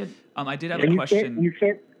 Yeah. I did have a question. You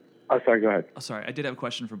can't. Oh, sorry. Go ahead. Oh, sorry. I did have a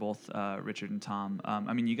question for both Richard and Tom.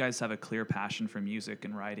 I mean, you guys have a clear passion for music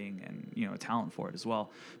and writing, and you know, a talent for it as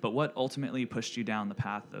well. But what ultimately pushed you down the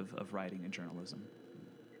path of writing and journalism?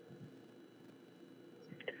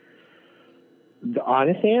 The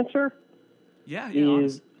honest answer,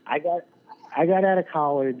 is I got out of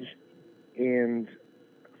college, and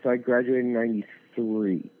so I graduated in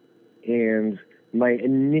 '93, and my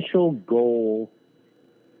initial goal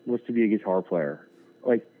was to be a guitar player.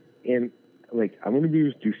 I'm going to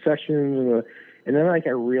do sessions, and then I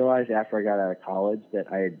realized after I got out of college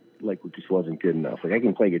that I just wasn't good enough. Like I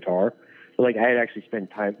can play guitar, but I had actually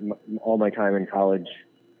spent all my time in college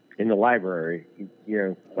in the library. You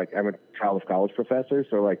know, I'm a child of college professor,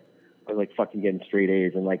 so I was fucking getting straight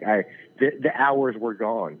A's, and the hours were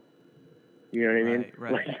gone. You know what I mean?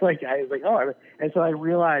 Right. I was like, and so I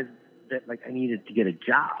realized that I needed to get a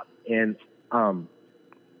job, and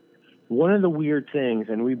one of the weird things,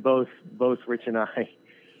 and we both Rich and I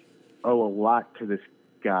owe a lot to this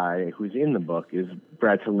guy who's in the book, is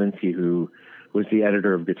Brad Talinsky, who was the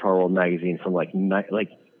editor of Guitar World magazine from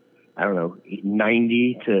I don't know,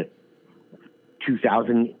 90 to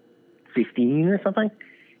 2015 or something.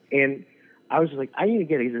 And I was just like, I need to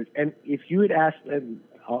get it. And if you had asked,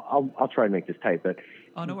 I'll try to make this tight, but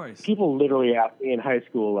no worries. People literally asked me in high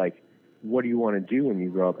school, what do you want to do when you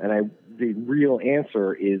grow up? And the real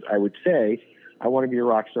answer is, I would say, I want to be a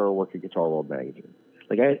rock star or work at Guitar World magazine.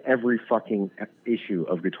 I had every fucking issue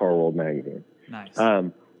of Guitar World magazine. Nice.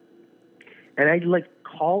 And I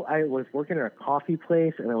was working at a coffee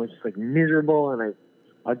place, and I was just miserable, and I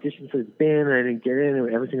auditioned for this band, and I didn't get in,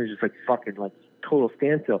 and everything was just fucking total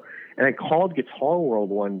standstill. And I called Guitar World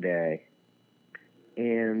one day,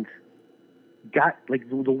 and got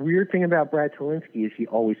the weird thing about Brad Talinsky is he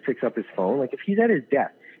always picks up his phone. If he's at his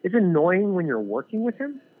desk, it's annoying when you're working with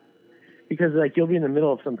him, because you'll be in the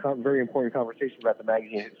middle of some very important conversation about the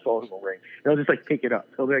magazine, and his phone will ring, and he'll just pick it up.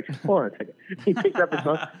 He'll be like, hold on a second. He picks up his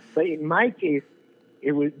phone. But in my case,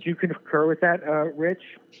 do you concur with that, Rich?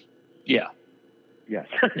 Yeah. Yes.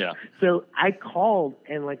 Yeah. So I called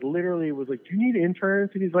and like literally was like, "Do you need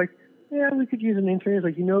interns?" And he's like, "Yeah, we could use an intern." He's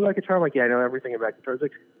like, "You know about guitar?" I'm like, "Yeah, I know everything about guitar." He's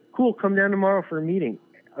like, "Cool, come down tomorrow for a meeting,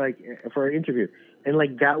 like for an interview." And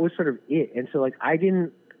like that was sort of it. And so like I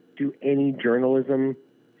didn't do any journalism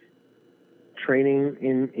training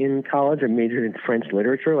in college. I majored in French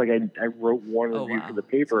literature. Like I wrote one Oh, review wow. for the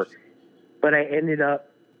paper, but I ended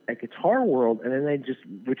up at Guitar World, and then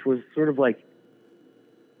which was sort of like,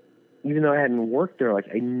 even though I hadn't worked there, like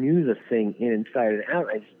I knew the thing inside and out.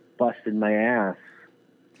 I just busted my ass.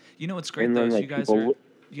 You know what's great And though then, is like,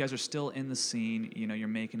 you guys are still in the scene. You know, you're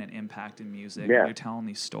making an impact in music. Yeah. And you're telling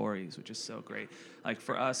these stories, which is so great. Like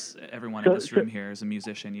for us, everyone in this room here is a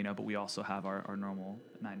musician. You know, but we also have our normal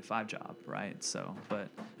 9-to-5 job, right? So, but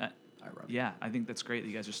yeah, I think that's great that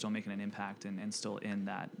you guys are still making an impact and still in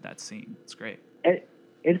that scene. It's great. And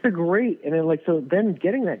it's a great, and then like, so then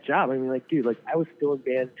getting that job, I mean, like, dude, like I was still in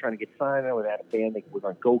band trying to get signed. I had a band that was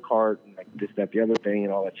on go-kart and like this, that, the other thing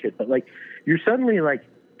and all that shit. But like, you're suddenly like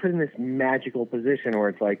put in this magical position where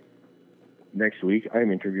it's like, next week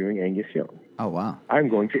I'm interviewing Angus Young. Oh, wow. I'm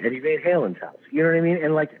going to Eddie Van Halen's house. You know what I mean?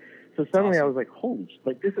 And like, so suddenly I was like, holy,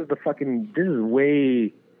 like this is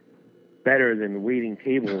way better than waiting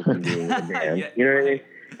tables and being in a band. Yeah, you know what I right. mean?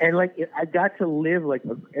 And like, I got to live like,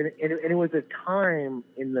 and it was a time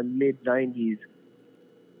in the mid '90s,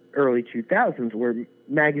 early 2000s where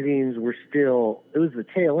magazines were still, it was the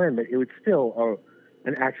tail end, but it was still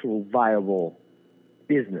an actual viable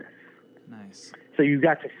business. Nice. So you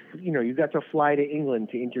got to fly to England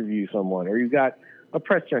to interview someone, or you got a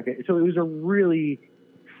press junket. So it was a really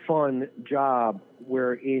fun job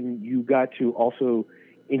wherein you got to also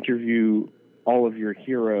interview all of your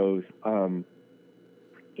heroes,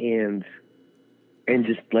 and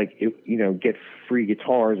just like get free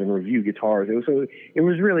guitars and review guitars. It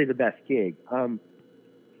was really the best gig.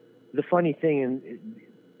 The funny thing,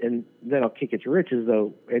 and then I'll kick it to Rich, is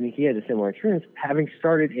though, and he had a similar experience, having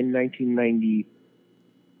started in 1990.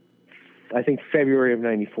 I think February of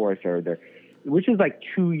 '94 I started there, which is like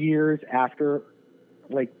 2 years after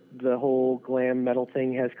like the whole glam metal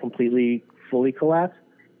thing has fully collapsed.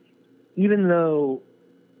 Even though,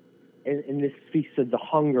 and this speaks to the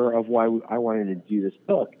hunger of why I wanted to do this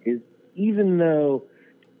book, is even though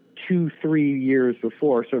 2-3 years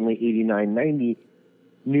before, certainly 89, 90,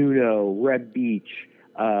 Nuno, Reb Beach,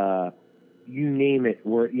 you name it,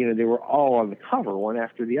 they were all on the cover, one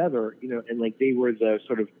after the other, and like they were the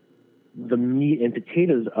sort of the meat and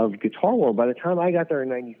potatoes of Guitar World. By the time I got there in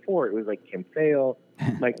 '94, it was like Kim Thale,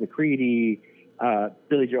 Mike McCready,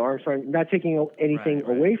 Billy Joe Armstrong. Not taking anything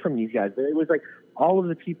away from these guys, but it was like all of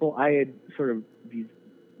the people I had sort of, these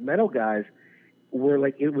metal guys were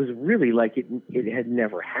like, it was really like it had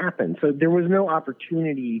never happened. So there was no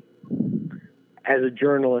opportunity as a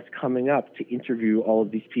journalist coming up to interview all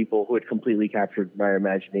of these people who had completely captured my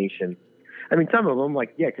imagination. I mean, some of them,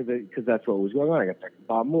 like, yeah, because that's what was going on. I got back to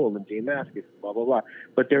Bob Mould and Jay Mascis, blah, blah, blah.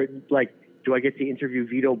 But they're like, do I get to interview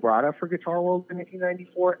Vito Bratta for Guitar World in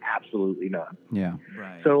 1994? Absolutely not. Yeah.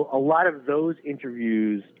 Right. So a lot of those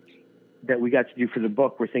interviews that we got to do for the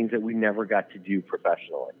book were things that we never got to do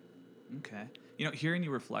professionally. Okay. Hearing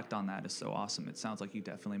you reflect on that is so awesome. It sounds like you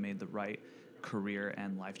definitely made the right career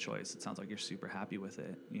and life choice. It sounds like you're super happy with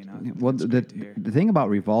it. Well, the thing about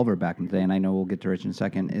Revolver back in the day, and I know we'll get to Rich in a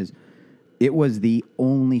second, is it was the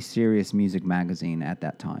only serious music magazine at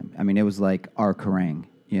that time. I mean, it was like our Kerrang,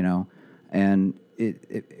 and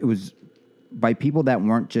it was by people that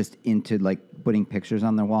weren't just into like putting pictures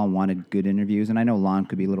on their wall and wanted good interviews. And I know Lon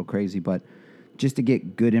could be a little crazy, but just to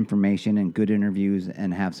get good information and good interviews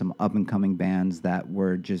and have some up and coming bands that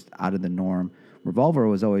were just out of the norm, Revolver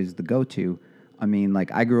was always the go-to. I mean,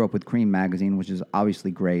 like I grew up with Cream magazine, which is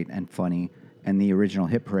obviously great and funny, and the original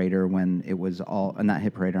Hit Parader when it was all, not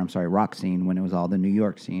Hit Parader, I'm sorry, Rock Scene, when it was all the New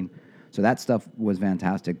York scene. So that stuff was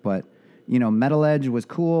fantastic. But, Metal Edge was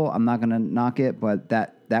cool. I'm not going to knock it, but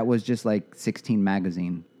that was just like 16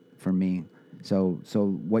 magazine for me. So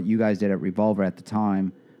what you guys did at Revolver at the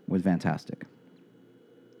time was fantastic.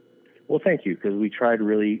 Well, thank you, because we tried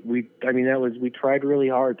really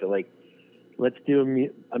hard to like, let's do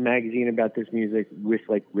a magazine about this music with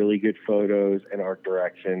like really good photos and art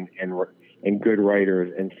direction and good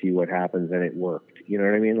writers and see what happens. And it worked. You know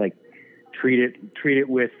what I mean? Like treat it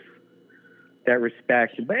with that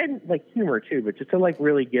respect, but and like humor too, but just to like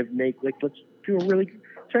really let's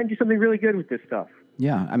try and do something really good with this stuff.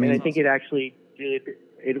 Yeah. I mean, and I think it actually,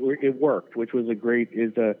 it worked, which was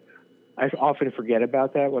I often forget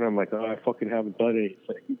about that when I'm like, oh, I fucking haven't done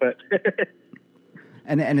anything, but.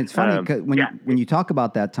 And it's funny because when you talk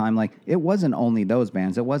about that time, like it wasn't only those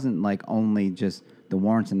bands. It wasn't like only just the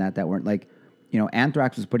Warrants and that weren't like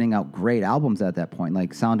Anthrax was putting out great albums at that point.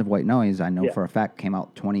 Like Sound of White Noise, I know for a fact, came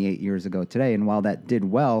out 28 years ago today. And while that did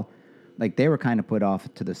well, like they were kind of put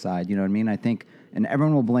off to the side. You know what I mean? I think, and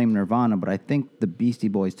everyone will blame Nirvana, but I think the Beastie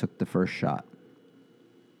Boys took the first shot.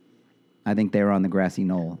 I think they were on the grassy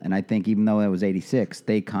knoll. And I think even though it was 86,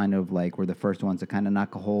 they kind of like were the first ones to kind of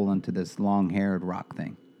knock a hole into this long-haired rock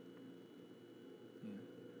thing.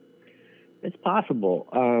 It's possible.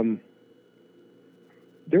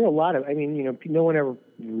 There are a lot of, no one ever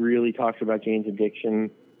really talks about Jane's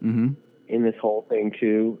Addiction in this whole thing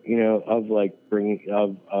too, of like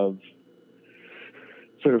of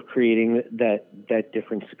sort of creating that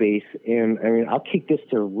different space. And I mean, I'll kick this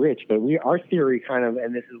to Rich, but our theory kind of,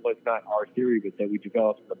 and this is what's not our theory, but that we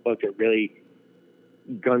developed in the book, that really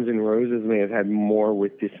Guns N' Roses may have had more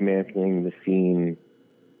with dismantling the scene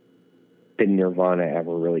than Nirvana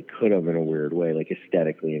ever really could have in a weird way, like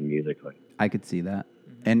aesthetically and musically. I could see that.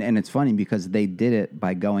 And it's funny because they did it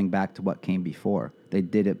by going back to what came before. They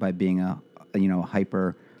did it by being a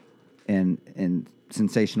hyper and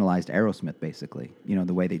sensationalized Aerosmith, basically.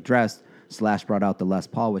 The way they dressed. Slash brought out the Les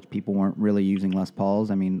Paul, which people weren't really using Les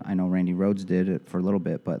Pauls. I mean, I know Randy Rhoads did it for a little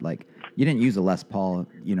bit, but like you didn't use a Les Paul,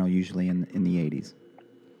 usually in the 80s.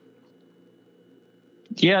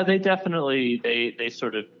 Yeah, they definitely they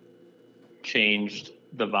sort of changed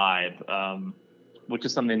the vibe, which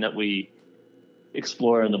is something that we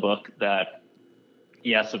explore in the book. That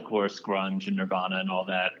yes, of course, grunge and Nirvana and all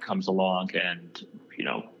that comes along, and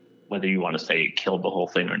whether you want to say it killed the whole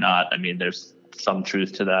thing or not, I mean, there's some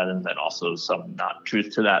truth to that, and then also some not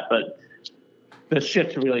truth to that. But the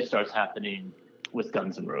shift really starts happening with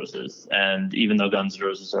Guns N' Roses, and even though Guns N'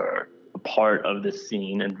 Roses are a part of this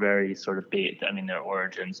scene and very sort of baked, I mean, their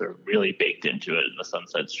origins are really baked into it in the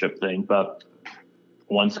Sunset Strip thing. But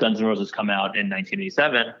once Guns N' Roses come out in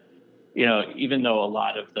 1987, even though a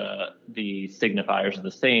lot of the signifiers are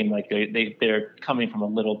the same, like they're coming from a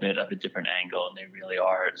little bit of a different angle, and they really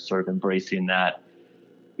are sort of embracing that,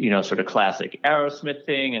 sort of classic Aerosmith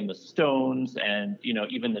thing and the Stones and,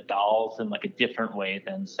 even the Dolls in like a different way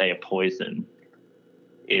than say a Poison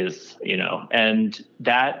is, and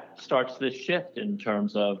that starts this shift in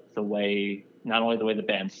terms of the way, not only the way the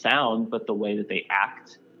band sound, but the way that they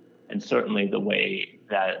act, and certainly the way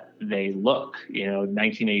that they look.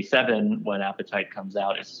 1987, when Appetite comes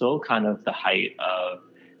out, is still kind of the height of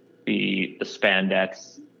the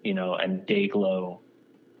spandex, and day glow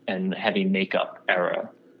and heavy makeup era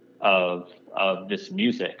of this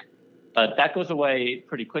music. But that goes away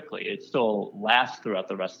pretty quickly. It still lasts throughout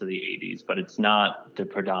the rest of the 80s, but it's not the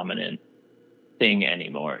predominant thing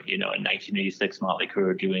anymore. In 1986, Motley Crue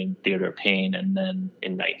are doing Theater of Pain, and then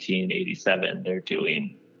in 1987, they're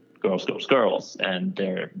doing Girls, Girls, Girls, and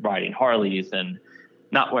they're riding Harleys and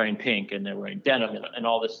not wearing pink, and they're wearing denim and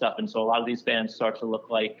all this stuff. And so a lot of these bands start to look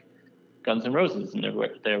like Guns N' Roses, and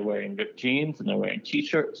they're wearing ripped jeans, and they're wearing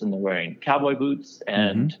T-shirts, and they're wearing cowboy boots,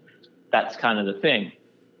 and that's kind of the thing.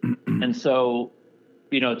 And so,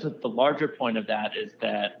 the larger point of that is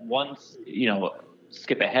that once,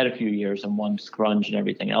 skip ahead a few years, and once grunge and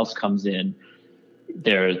everything else comes in,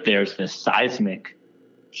 there's this seismic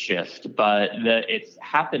shift, but it's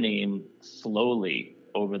happening slowly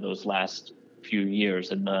over those last few years.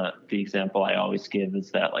 And the example I always give is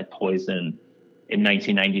that like Poison in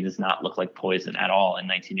 1990 does not look like Poison at all in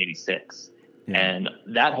 1986. And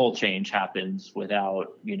that whole change happens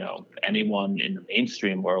without, anyone in the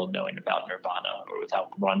mainstream world knowing about Nirvana, or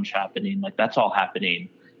without grunge happening. Like that's all happening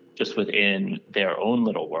just within their own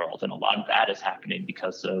little world. And a lot of that is happening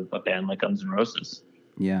because of a band like Guns N' Roses.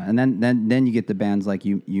 Yeah, and then you get the bands like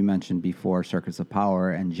you mentioned before, Circus of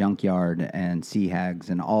Power and Junkyard and Sea Hags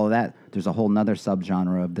and all of that. There's a whole nother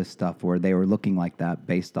subgenre of this stuff where they were looking like that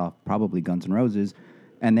based off probably Guns N' Roses,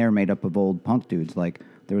 and they're made up of old punk dudes. Like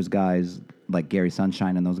there was guys like Gary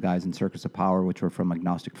Sunshine and those guys in Circus of Power, which were from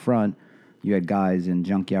Agnostic Front. You had guys in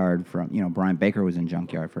Junkyard from, Brian Baker was in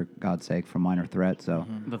Junkyard, for God's sake, from Minor Threat. So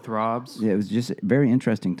The Throbs. Yeah, it was just a very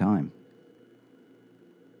interesting time.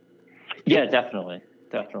 Yeah, definitely.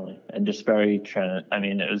 And just very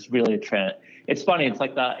it was really it's funny. It's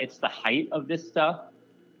like it's the height of this stuff,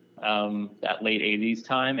 that late 80s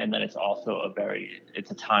time. And then it's also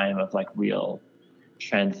it's a time of like real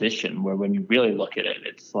transition, where when you really look at it,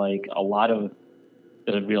 it's like a lot of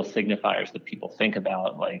the real signifiers that people think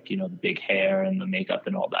about, like, the big hair and the makeup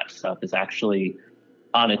and all that stuff, is actually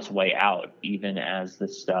on its way out, even as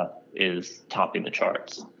this stuff is topping the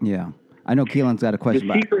charts. Yeah. I know Keelan's got a question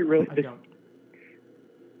the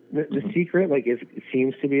secret, like, it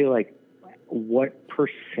seems to be like, what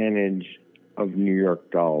percentage of New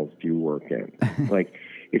York Dolls do you work in? Like,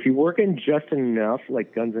 if you work in just enough,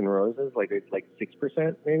 like Guns N' Roses, like it's like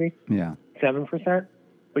 6% maybe, Yeah. 7%,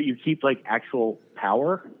 but you keep like actual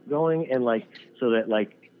power going, and like so that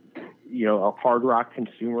like a hard rock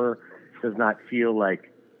consumer does not feel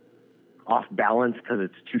like off balance because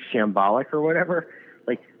it's too shambolic or whatever.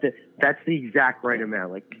 Like that's the exact right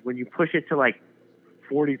amount. Like when you push it to like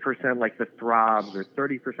 40% like the Throbs or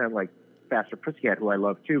 30% like Faster Pussycat, who I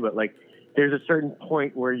love too, but like there's a certain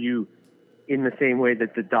point where you, in the same way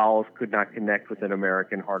that the Dolls could not connect with an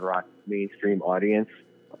American hard rock mainstream audience,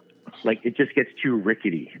 like it just gets too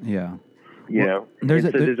rickety. Yeah. You know, there's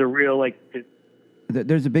a real like.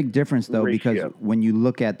 There's a big difference though, ratio. because when you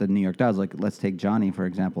look at the New York Dolls, like let's take Johnny for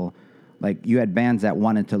example, like you had bands that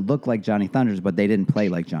wanted to look like Johnny Thunders, but they didn't play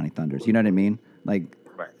like Johnny Thunders. You know what I mean? Like,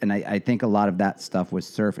 Right. and I think a lot of that stuff was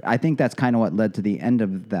surface. I think that's kind of what led to the end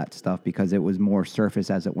of that stuff because it was more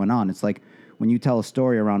surface as it went on. It's like when you tell a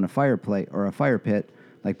story around a fireplace or a fire pit,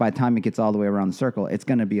 like by the time it gets all the way around the circle, it's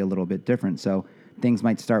going to be a little bit different. So things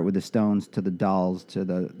might start with the Stones to the Dolls to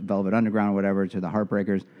the Velvet Underground or whatever to the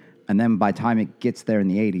Heartbreakers. And then by the time it gets there in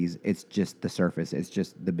the 80s, it's just the surface. It's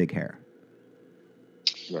just the big hair.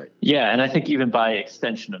 Right. Yeah, and I think even by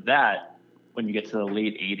extension of that, when you get to the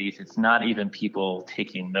late 80s, it's not even people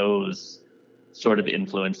taking those sort of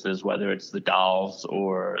influences, whether it's the Dolls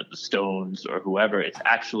or the Stones or whoever. It's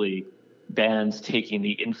actually bands taking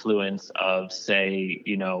the influence of, say,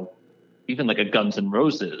 even like a Guns N'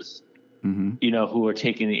 Roses, who are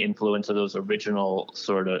taking the influence of those original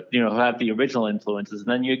sort of, who have the original influences. And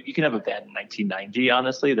then you can have a band in 1990,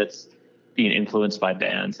 honestly, that's being influenced by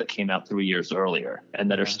bands that came out 3 years earlier and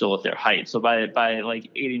that are still at their height. So by like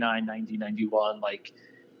 89, 90, 91, like,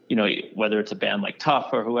 whether it's a band like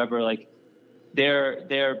Tough or whoever, like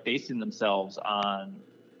they're basing themselves on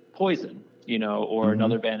Poison, or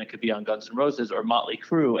another band. It could be on Guns N' Roses or Motley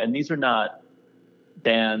Crue. And these are not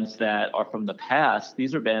bands that are from the past.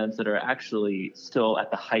 These are bands that are actually still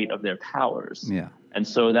at the height of their powers. Yeah. And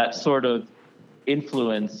so that sort of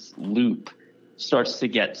influence loop starts to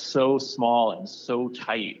get so small and so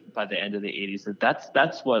tight by the end of the 80s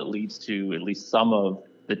that's what leads to at least some of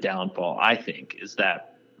the downfall, I think, is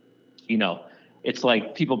that, it's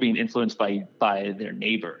like people being influenced by their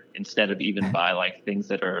neighbor instead of even by like things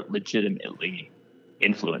that are legitimately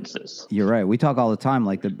influences. You're right. We talk all the time,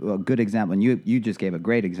 like a good example, and you just gave a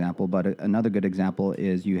great example, but another good example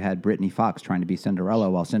is you had Brittany Fox trying to be Cinderella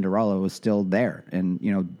while Cinderella was still there and,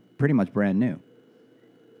 pretty much brand new.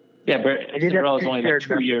 Yeah, but Cinderella's only like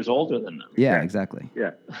 2 years older than them. Yeah, exactly.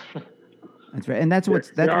 Yeah. That's right. And that's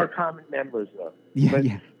there are common members though.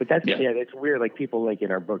 Yeah, but that's it's weird. Like people like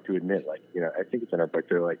in our book to admit, like, I think it's in our book,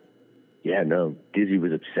 they're like, yeah, no, Dizzy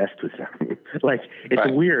was obsessed with something. Like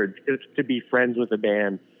it's weird to be friends with a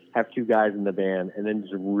band, have two guys in the band, and then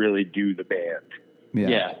just really do the band.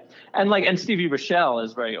 Yeah. And Stevie Rochelle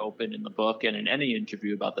is very open in the book and in any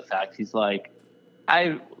interview about the fact he's like,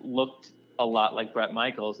 I looked a lot like Bret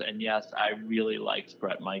Michaels, and yes, I really liked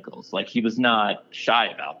Bret Michaels. Like he was not shy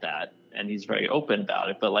about that, and he's very open about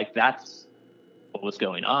it. But like that's what was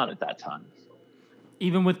going on at that time.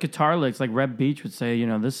 Even with guitar licks, like Reb Beach would say,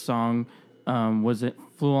 this song was it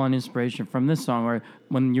flew on inspiration from this song. Or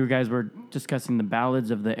when you guys were discussing the ballads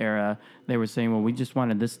of the era, they were saying, well, we just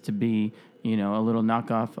wanted this to be, a little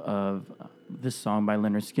knockoff of this song by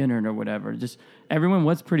Leonard Skinner or whatever. Just everyone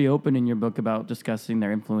was pretty open in your book about discussing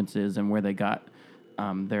their influences and where they got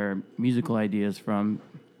their musical ideas from.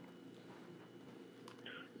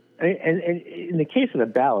 And in the case of the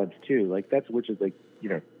ballads too, like which is like,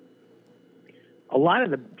 a lot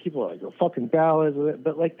of the people are like, oh, fucking ballads,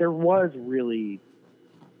 but like there was really,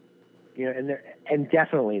 and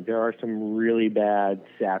definitely there are some really bad,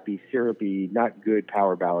 sappy, syrupy, not good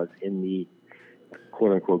power ballads in the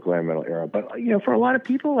quote unquote glam metal era. But for a lot of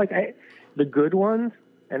people, like the good ones,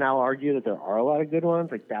 and I'll argue that there are a lot of good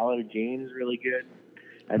ones. Like Ballad of Jane is really good.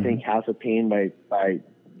 I think House of Pain by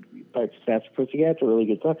Faster Pussycat's a really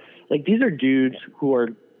good song. Like these are dudes who are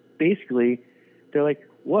basically, they're like,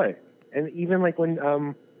 what? And even like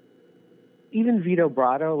when even Vito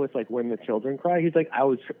Brato with like When the Children Cry, he's like, I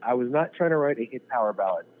was not trying to write a hit power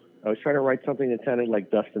ballad. I was trying to write something that sounded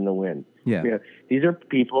like Dust in the Wind. Yeah. These are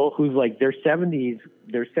people who's like their 70s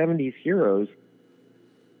heroes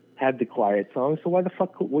had the quiet songs, so why the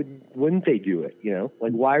fuck wouldn't they do it?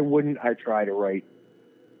 Like why wouldn't I try to write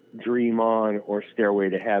Dream On or Stairway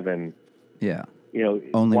to Heaven? Yeah.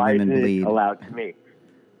 Only why Women Bleed. It allowed to me?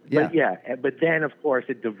 Yeah. But then of course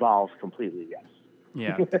it devolves completely. Yes.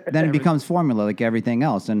 Yeah. then it becomes formula like everything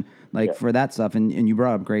else. And like for that stuff, and you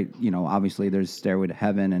brought up great, obviously there's Stairway to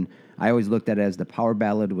Heaven, and I always looked at it as the power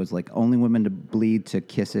ballad was like Only Women to Bleed to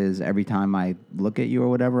Kisses Every Time I Look at You or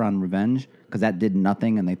whatever on Revenge, because that did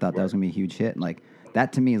nothing and they thought that was going to be a huge hit. And like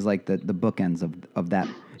that to me is like the bookends of that.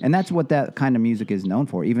 And that's what that kind of music is known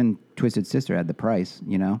for. Even Twisted Sister had The Price,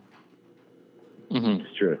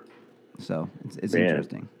 It's true. So it's Man.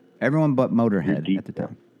 interesting. Everyone but Motorhead deep. at the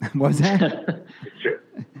time. What was that? It's true.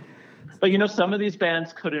 But some of these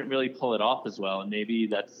bands couldn't really pull it off as well, and maybe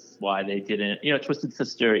that's why they didn't. Twisted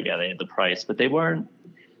Sister, yeah, they had The Price, but they weren't.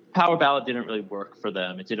 Power ballad didn't really work for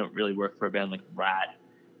them. It didn't really work for a band like Rat.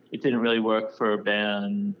 It didn't really work for a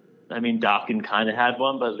band. I mean, Dokken kind of had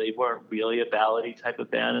one, but they weren't really a ballady type of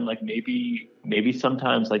band, and like maybe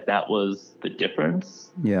sometimes like that was the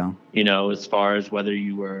difference. Yeah. As far as whether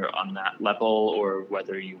you were on that level or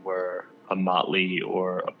whether you were a Motley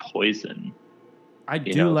or a Poison. I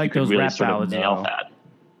do like those really rap sort of ballads. nail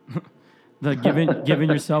Though. The giving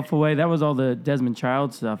yourself away. That was all the Desmond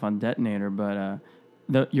Child stuff on Detonator.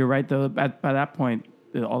 But you're right though. By that point,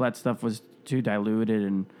 all that stuff was too diluted,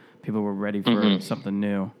 and people were ready for something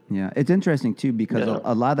new. Yeah, it's interesting too because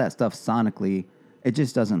a lot of that stuff sonically, it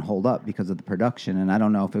just doesn't hold up because of the production. And I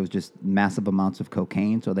don't know if it was just massive amounts of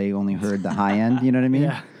cocaine, so they only heard the high end. You know what I mean?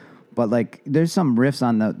 Yeah. But like, there's some riffs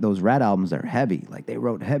on those Rat albums that are heavy. Like they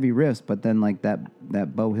wrote heavy riffs, but then like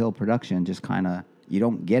that Beau Hill production just kind of, you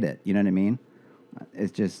don't get it. You know what I mean?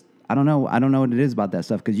 It's just, I don't know what it is about that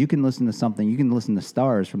stuff, because you can listen to something, you can listen to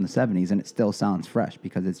Stars from the 70s and it still sounds fresh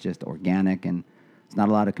because it's just organic and it's not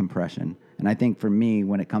a lot of compression. And I think for me,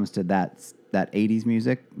 when it comes to that 80s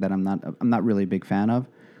music that I'm not really a big fan of,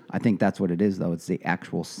 I think that's what it is though. It's the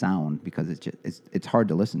actual sound, because it's hard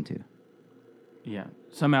to listen to. Yeah,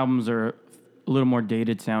 some albums are a little more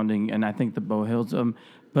dated sounding, and I think the Beau Hills,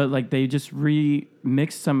 but like they just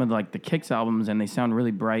remixed some of like the Kicks albums, and they sound really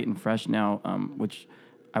bright and fresh now, which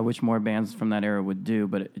I wish more bands from that era would do,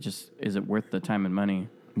 but it just isn't worth the time and money.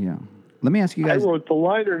 Yeah. Let me ask you guys. I wrote the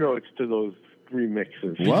liner notes to those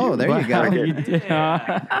remixes. Whoa, there you go. You did,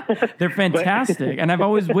 they're fantastic, and I've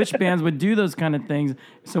always wished bands would do those kind of things.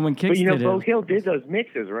 So when Kicks But did Beau it, Hill did those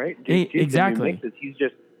mixes, right? Did the exactly. remixes.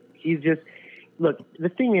 He's just. Look, the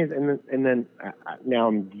thing is, and then now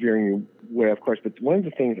I'm veering you way, of course, but one of the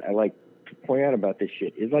things I like to point out about this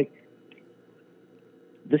shit is like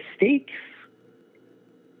the stakes.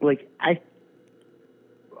 Like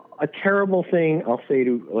a terrible thing I'll say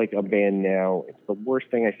to like a band now. It's the worst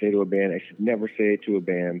thing I say to a band. I should never say it to a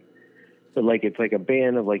band. But like it's like a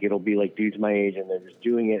band of like, it'll be like dudes my age and they're just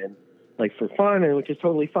doing it and like for fun, and which is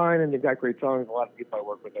totally fine, and they've got great songs. A lot of people I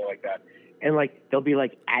work with are like that. And like they'll be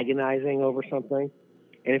like agonizing over something,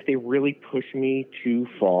 and if they really push me too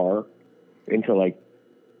far into like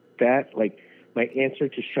that, like my answer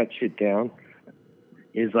to shut shit down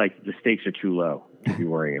is like the stakes are too low to be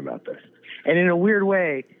worrying about this. And in a weird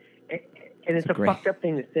way, and it's a fucked up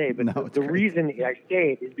thing to say, but the reason I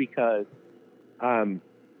say it is because, and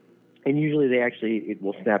usually it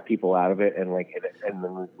will snap people out of it, and like, and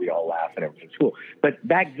then we all laugh and everything's cool. But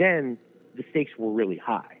back then, the stakes were really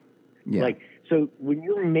high. Yeah. Like, so when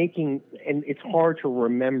you're making, and it's hard to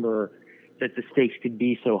remember that the stakes could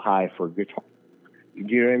be so high for guitar. Do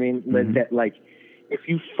you know what I mean? Mm-hmm. That like, if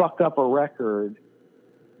you fuck up a record,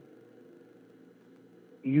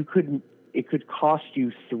 it could cost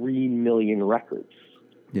you 3 million records.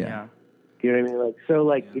 Yeah. You know what I mean? Like, so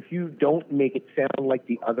like, if you don't make it sound like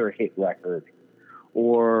the other hit record,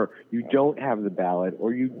 or you don't have the ballad,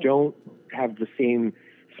 or you don't have the same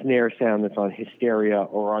snare sound that's on Hysteria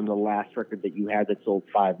or on the last record that you had that sold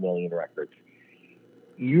 5 million records,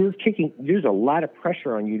 there's a lot of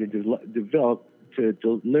pressure on you to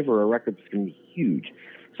deliver a record that's going to be huge.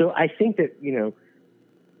 So I think that,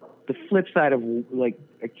 the flip side of like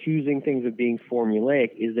accusing things of being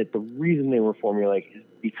formulaic is that the reason they were formulaic is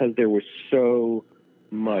because there was so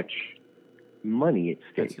much money at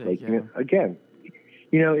stake. Again,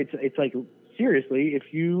 it's like, seriously,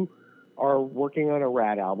 if you are working on a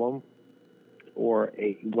Rat album or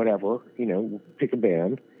a whatever, pick a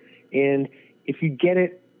band, and if you get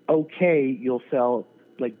it okay, you'll sell,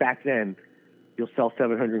 like back then, you'll sell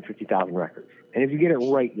 750,000 records. And if you get it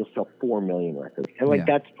right, you'll sell 4 million records. And like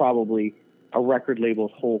that's probably a record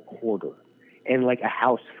label's whole quarter, and like a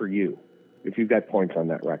house for you if you've got points on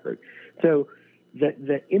that record. So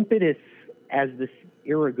the impetus as this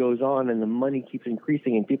era goes on and the money keeps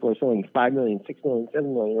increasing and people are selling 5 million, 6 million,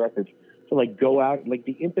 7 million records, to like go out, like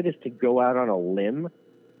the impetus to go out on a limb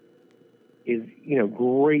is,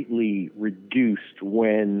 greatly reduced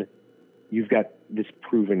when you've got this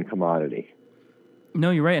proven commodity.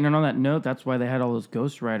 No, you're right. And on that note, that's why they had all those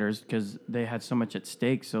ghostwriters, because they had so much at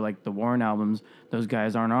stake. So, like the Warren albums, those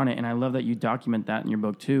guys aren't on it. And I love that you document that in your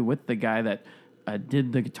book, too, with the guy that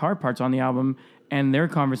did the guitar parts on the album and their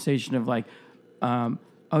conversation of like,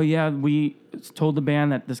 oh, yeah, we told the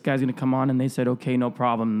band that this guy's going to come on, and they said, okay, no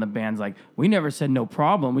problem. And the band's like, we never said no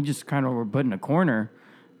problem. We just kind of were put in a corner.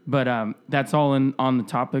 But that's all on the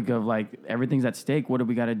topic of, like, everything's at stake. What do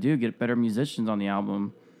we got to do? Get better musicians on the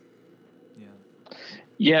album.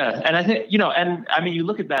 Yeah, and I think, you know, and I mean, you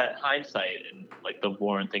look at that in hindsight and like the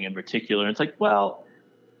Warren thing in particular, and it's like, well,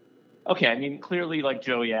 okay, I mean, clearly like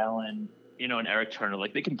Joey Allen, you know, and Eric Turner,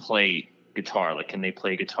 like they can play guitar. Like, can they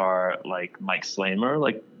play guitar like Mike Slamer?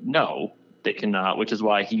 Like, no, they cannot, which is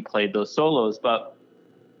why he played those solos. But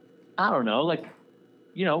I don't know, like,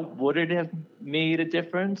 you know, would it have made a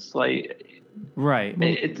difference? Like, right.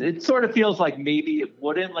 It sort of feels like maybe it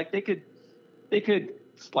wouldn't. Like they could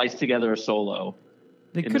splice together a solo.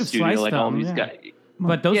 They in could the have studio, sliced like them, all these yeah. guys.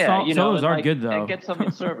 But those solos are like, good, though. And get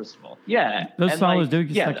something serviceable. Yeah. Those and solos like, do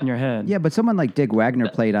get stuck in your head. Yeah, but someone like Dick Wagner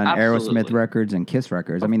played on Absolutely. Aerosmith records and Kiss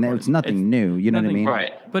records. I mean, course. it's nothing new. You know what I nothing- mean?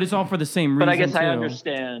 Right. But it's all for the same reason, But I guess too. I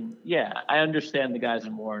understand. Yeah, I understand the guys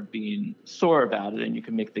in Warren being sore about it, and you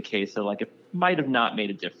can make the case that like it might have not made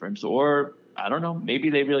a difference, or I don't know, maybe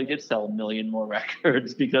they really did sell 1 million more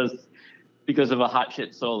records because of a hot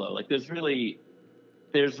shit solo. Like there's really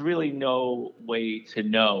no way to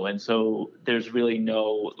know, and so there's really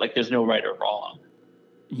no there's no right or wrong.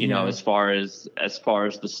 You know, as far as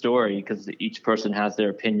the story, because each person has their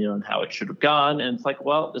opinion on how it should have gone, and it's like,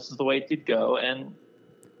 well, this is the way it did go, and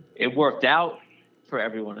it worked out for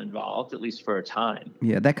everyone involved, at least for a time.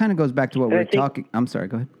 Yeah, that kind of goes back to what we were talking. I'm sorry,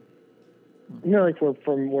 go ahead. No, like we're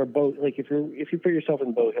both, like if you put yourself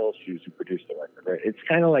in Bo Hill's shoes who produced the record, right? It's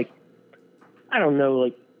kind of like, I don't know,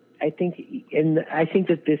 like I think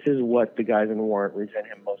that this is what the guys in Warrant resent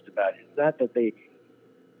him most about. It's not that they're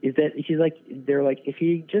like, if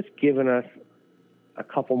he just given us a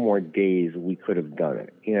couple more days, we could have done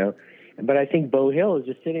it, you know? But I think Bo Hill is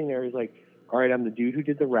just sitting there. He's like, all right, I'm the dude who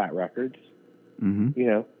did the Rat records,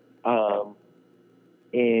 you know?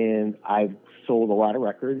 And I've sold a lot of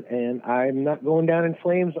records, and I'm not going down in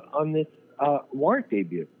flames on this Warrant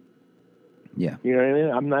debut. Yeah. You know what I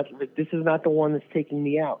mean? I'm not, this is not the one that's taking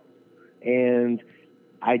me out. And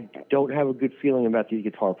I don't have a good feeling about these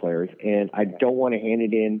guitar players, and I don't want to hand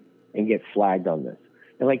it in and get flagged on this.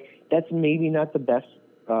 And like, that's maybe not the best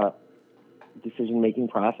decision-making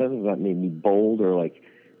process. That made me bold or like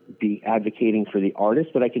be advocating for the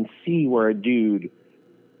artist, but I can see where a dude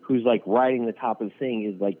who's like riding the top of the thing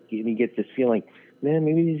is like, he gets this feeling, man,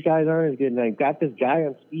 maybe these guys aren't as good. And I've got this guy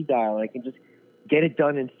on speed dial, and I can just get it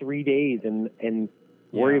done in 3 days and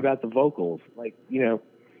worry about the vocals. Like, you know,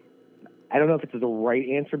 I don't know if it's the right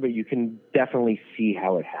answer, but you can definitely see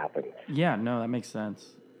how it happens. Yeah, no, that makes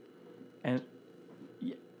sense. And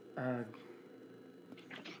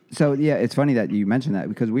So yeah, it's funny that you mentioned that,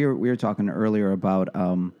 because we were talking earlier about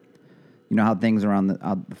you know, how things are on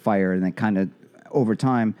the fire, and then kind of over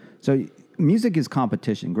time. So music is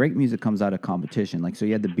competition. Great music comes out of competition. Like, so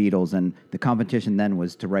you had the Beatles, and the competition then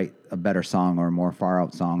was to write a better song or a more far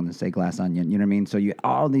out song than, say, Glass Onion. You know what I mean? So you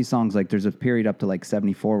all these songs, like there's a period up to like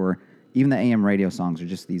 74 where even the AM radio songs are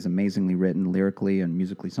just these amazingly written lyrically and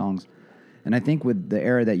musically songs. And I think with the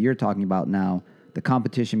era that you're talking about now, the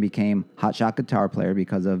competition became hotshot guitar player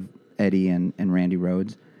because of Eddie and Randy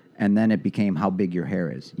Rhoads. And then it became how big your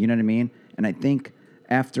hair is. You know what I mean? And I think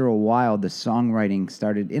after a while, the songwriting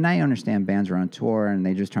started, and I understand bands are on tour and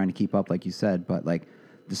they're just trying to keep up, like you said, but like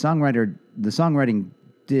the songwriting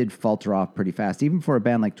did falter off pretty fast, even for a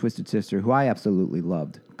band like Twisted Sister, who I absolutely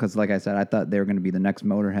loved. Because like I said, I thought they were going to be the next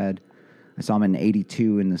Motorhead. I saw them in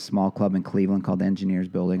 '82 in this small club in Cleveland called the Engineers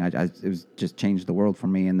Building. It was just changed the world for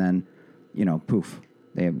me. And then, you know, poof,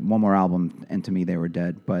 they had one more album, and to me they were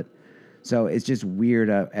dead. But so it's just weird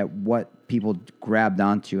at what people grabbed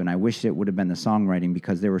onto, and I wish it would have been the songwriting,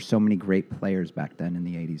 because there were so many great players back then in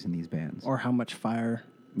the '80s in these bands. Or how much fire.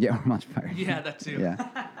 Yeah, or much fire. Yeah, that too.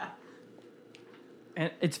 Yeah.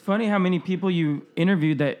 And it's funny how many people you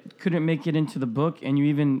interviewed that couldn't make it into the book, and you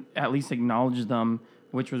even at least acknowledged them,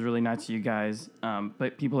 which was really nice of you guys.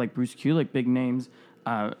 But people like Bruce Kulick, big names,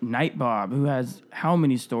 Night Bob, who has how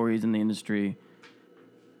many stories in the industry.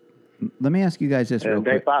 Let me ask you guys this real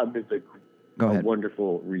quick. Bob is Go a ahead.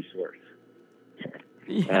 wonderful resource.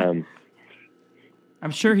 Yeah.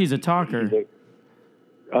 I'm sure he's a talker.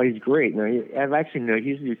 He's great. No, I've actually known, he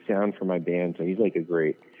used to do sound for my band, so he's like a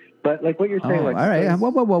great. But like what you're saying, Oh, like all right.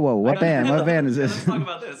 Whoa. What band? What band is Let's this? talk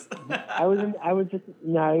about this. I was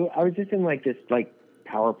just in like this like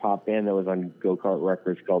power pop band that was on Go Kart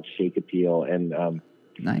Records called Shake Appeal, and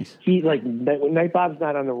Nice. he like when Night Bob's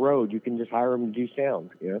not on the road, you can just hire him to do sound.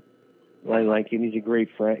 You know, like and he's a great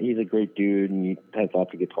friend. He's a great dude, and he has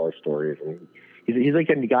lots of guitar stories. And he's like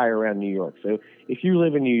a guy around New York. So if you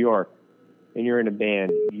live in New York and you're in a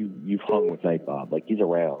band, you've hung with Night Bob. Like he's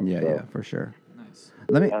around. Yeah, so. yeah, for sure. Nice.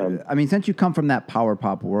 Let me. I mean, since you come from that power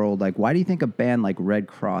pop world, like, why do you think a band like Red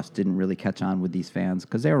Cross didn't really catch on with these fans?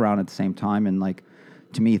 Because they were around at the same time, and like,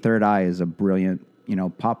 to me, Third Eye is a brilliant,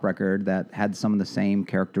 pop record that had some of the same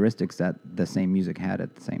characteristics that the same music had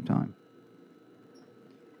at the same time.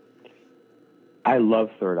 I love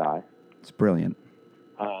Third Eye. It's brilliant.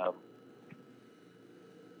 Hold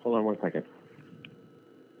on one second.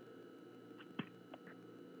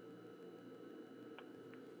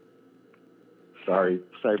 Sorry,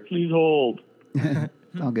 please hold.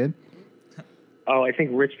 All good. Oh, I think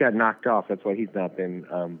Rich got knocked off. That's why he's not been.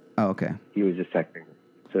 Oh, okay. He was just texting.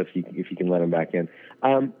 So if you can let him back in.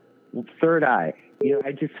 Third Eye.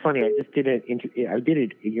 It's funny. I just did it. I did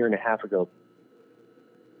it a year and a half ago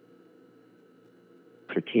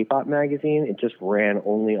for K-pop magazine. It just ran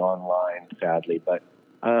only online, sadly. But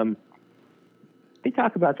they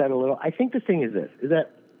talk about that a little. I think the thing is this: is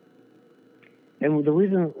that, and the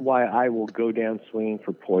reason why I will go down swinging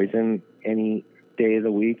for Poison any day of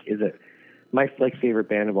the week is that my favorite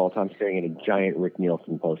band of all time is staring at a giant Rick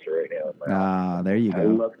Nielsen poster right now. Ah, there you go. I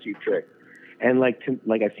love Cheap Trick, and I've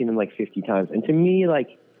seen them 50 times. And to me,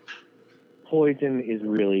 Poison is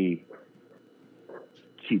really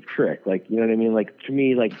Cheap Trick. You know what I mean? To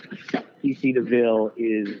me, C.C. DeVille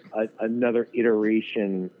is another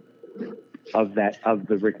iteration of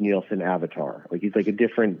the Rick Nielsen avatar. He's a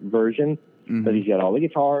different version, but he's got all the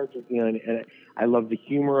guitars, and I love the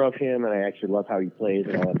humor of him, and I actually love how he plays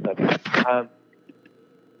and all that stuff.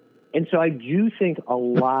 And so I do think a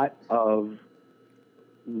lot of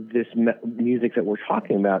this music that we're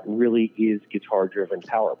talking about really is guitar-driven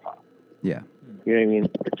power pop. Yeah. You know what I mean?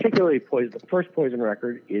 Particularly Poison. The first Poison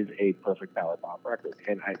record is a perfect power pop record,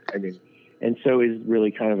 and and so is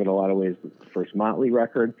really kind of in a lot of ways the first Motley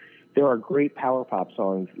record. There are great power pop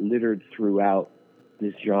songs littered throughout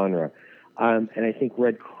this genre, and I think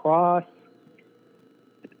Red Cross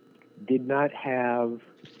did not have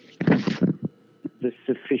the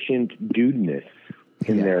sufficient dudeness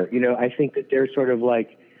in there. I think that they're sort of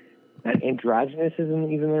that androgynous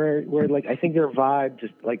isn't even the right word. I think their vibe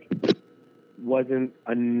just wasn't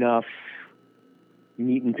enough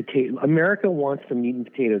meat and potatoes. America wants some meat and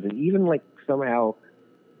potatoes, and even somehow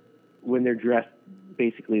when they're dressed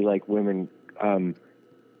basically like women,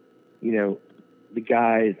 the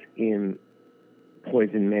guys in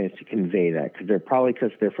Poison managed to convey that because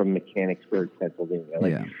they're from Mechanicsburg,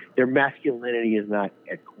 Pennsylvania. Their masculinity is not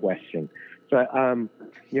at question. So,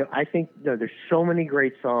 I think there's so many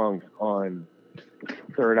great songs on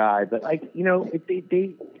Third Eye, but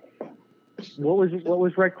they what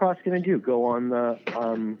was Red Cross going to do? Go on the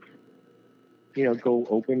go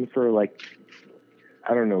open for I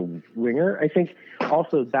don't know, Ringer? I think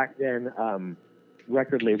also back then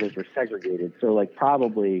record labels were segregated, so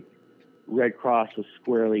probably Red Cross was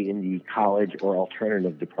squarely in the college or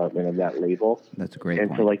alternative department of that label. That's a great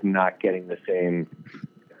point. And so not getting the same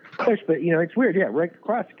push. But it's weird. Yeah, Red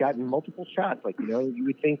Cross gotten multiple shots. You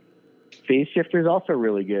would think Phase Shifter is also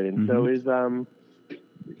really good, and so is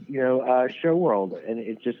Show World. And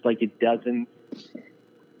it's just it doesn't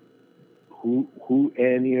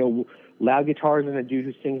loud guitars and a dude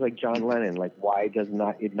who sings like John Lennon. Why does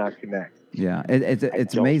it not connect? Yeah,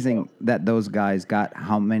 it's amazing that those guys got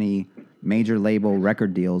how many major label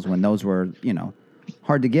record deals when those were,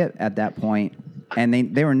 hard to get at that point. And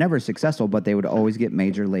they were never successful, but they would always get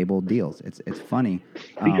major label deals. It's funny.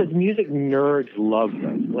 Because music nerds love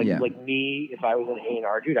them. Like me, if I was an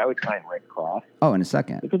A&R dude, I would sign Red Cross. Oh, in a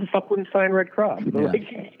second. Because the fuck wouldn't sign Red Cross? Yeah.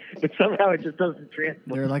 But somehow it just doesn't translate.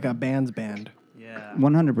 They're like a band's band. Yeah.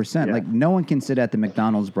 100%. Yeah. No one can sit at the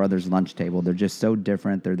McDonald's brothers lunch table. They're just so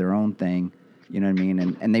different. They're their own thing. You know what I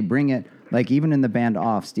mean? And they bring it, even in the band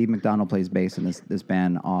Off, Steve McDonald plays bass in this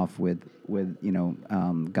band Off with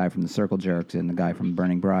guy from the Circle Jerks and the guy from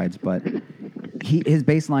Burning Brides. But his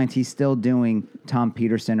bass lines, he's still doing Tom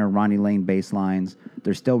Peterson or Ronnie Lane bass lines.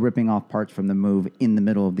 They're still ripping off parts from The Move in the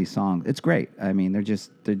middle of these songs. It's great. I mean, they're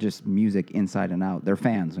just music inside and out. They're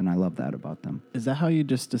fans, and I love that about them. Is that how you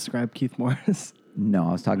just described Keith Morris? No,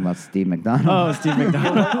 I was talking about Steve McDonald. Oh, Steve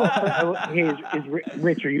McDonald. Hey, is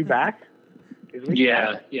Rich, are you back?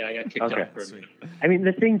 Yeah, I got kicked Okay. out for a minute. I mean,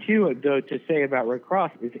 the thing too, though, to say about Red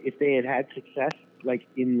Cross is if they had success,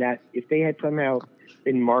 if they had somehow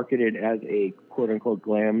been marketed as a quote unquote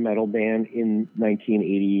glam metal band in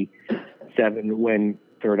 1980, '07 when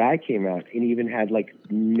Third Eye came out and even had like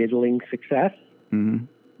middling success,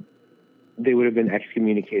 they would have been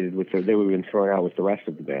excommunicated they would have been thrown out with the rest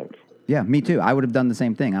of the bands. Yeah, me too. I would have done the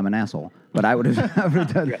same thing. I'm an asshole, but I would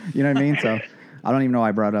have done. You know what I mean? So I don't even know why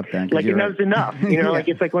I brought it up then. Like Enough's right. Enough, you know, like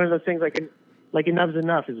it's like one of those things. Like Enough's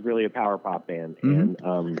Enough is really a power pop band,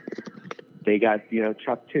 and they got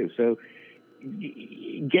Chuck too. So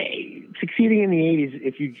succeeding in the '80s,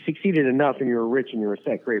 if you succeeded enough and you were rich and you were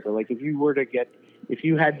set, great. But like if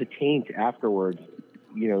you had the taint afterwards,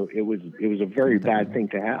 it was a very bad thing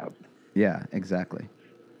to have. Yeah, exactly.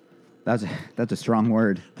 That's a strong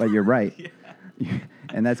word, but you're right.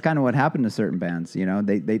 And that's kind of what happened to certain bands.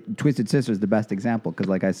 They Twisted Sister is the best example because,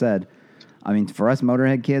 like I said, I mean, for us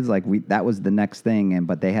Motorhead kids, like that was the next thing,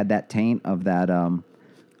 but they had that taint of that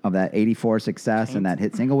 '84 success and that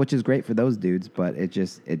hit single, which is great for those dudes, but it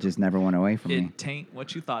just never went away from me. It taint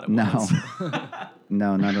what you thought it was.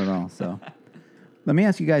 No, not at all. So, let me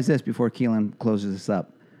ask you guys this before Keelan closes this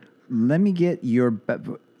up. Let me get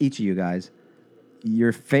each of you guys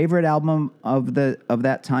your favorite album of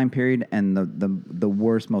that time period and the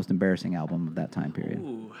worst, most embarrassing album of that time period.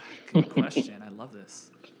 Ooh, good question. I love this.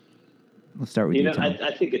 Let's start with you, Tom.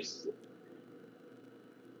 I think it's.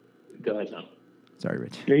 Go ahead, Tom. Sorry,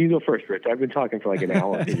 Rich. No, you go first, Rich. I've been talking for like an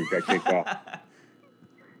hour and you got kicked off.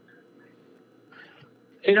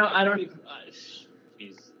 I don't even.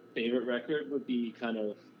 His favorite record would be kind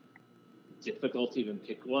of difficult to even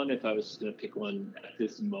pick one. If I was going to pick one at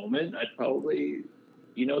this moment, I'd probably,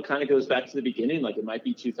 it kind of goes back to the beginning. Like it might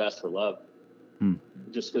be Too Fast for Love,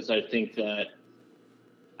 just because I think that.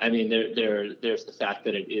 I mean, there's the fact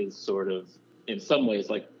that it is sort of in some ways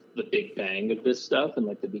like the big bang of this stuff and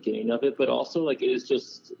like the beginning of it, but also like it is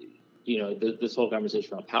just, this whole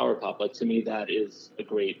conversation about power pop. Like to me, that is a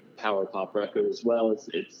great power pop record as well.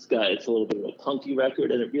 It's a little bit of a punky record,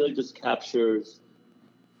 and it really just captures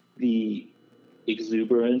the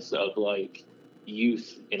exuberance of like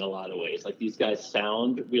youth in a lot of ways. Like these guys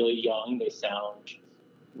sound really young. They sound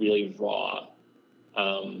really raw.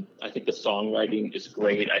 I think the songwriting is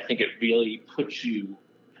great. I think it really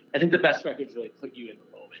I think the best records really put you in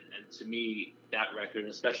the moment. And to me, that record,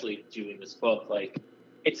 especially doing this book, like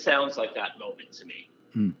it sounds like that moment to me.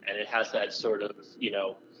 And it has that sort of,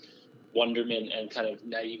 wonderment and kind of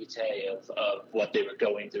naivete of what they were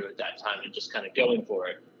going through at that time and just kind of going for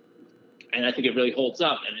it. And I think it really holds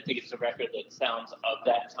up. And I think it's a record that sounds of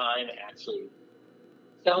that time and actually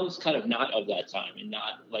sounds kind of not of that time, and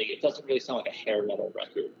not like it doesn't really sound like a hair metal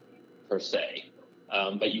record per se,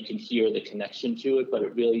 but you can hear the connection to it. But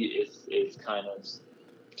it really is kind of,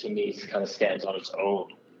 to me, kind of stands on its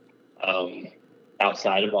own.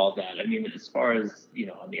 Outside of all that, I mean, as far as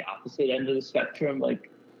on the opposite end of the spectrum,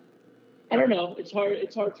 like I don't know, it's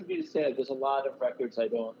hard for me to say. There's a lot of records I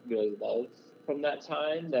don't really love from that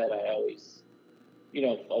time that I always, a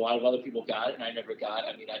lot of other people got and I never got.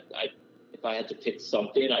 I mean, I if I had to pick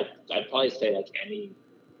something, I'd probably say like any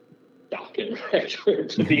Dokken record,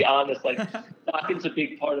 to be honest. Like Dokken's a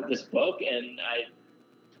big part of this book, and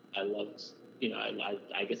I loved,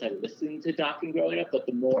 I guess I listened to Dokken growing up, but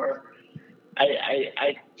the more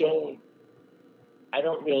I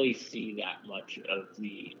don't really see that much of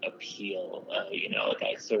the appeal. Like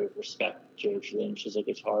I sort of respect George Lynch as a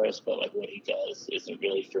guitarist, but like what he does isn't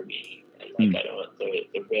really for me. And like I don't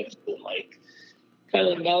the riffs and like kind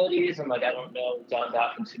of the melodies, and like I don't know, Don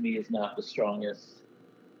Dokken to me is not the strongest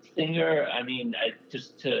singer. I mean, I'd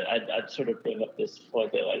sort of bring up this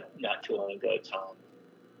point that like not too long ago, Tom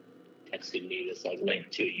texted me this like link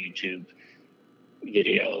to a YouTube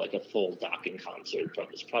video, like a full Dokken concert from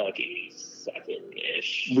it's probably like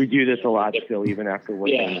 87-ish. We do this a lot still, even after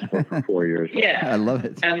working on this book for 4 years. Yeah, I love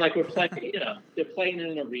it. And like we're playing, they're playing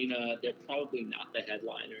in an arena. They're probably not the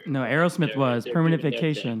headliner. No, Aerosmith was Permanent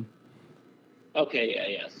Vacation.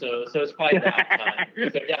 Okay, yeah. So it's probably that time.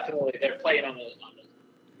 They're playing on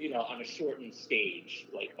a shortened stage.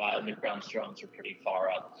 Like Wild McBrown's drums are pretty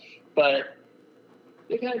far up, but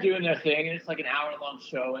they're kind of doing their thing, and it's like an hour-long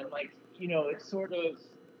show, and like it's sort of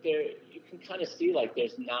there. You can kind of see like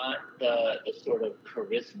there's not the sort of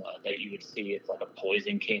charisma that you would see if like a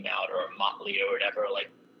Poison came out or a Motley or whatever.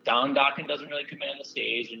 Like Don Dokken doesn't really command the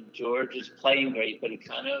stage, and George is playing great, but he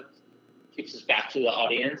kind of keeps his back to the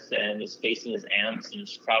audience and is facing his amps and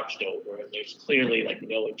is crouched over. And there's clearly like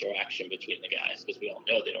no interaction between the guys because we all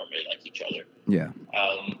know they don't really like each other. Yeah.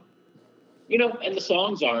 And the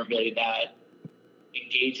songs aren't really that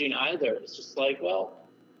engaging either. It's just like, well,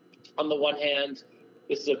 on the one hand,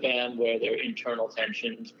 this is a band where their internal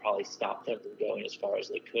tensions probably stopped them from going as far as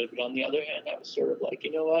they could. But on the other hand, I was sort of like,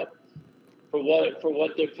 you know what? For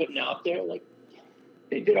what they're putting out there, like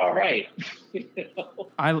they did all right. You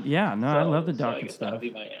know? I love the so I Dokken guess that'll stuff.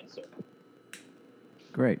 be my answer.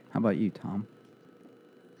 Great. How about you, Tom?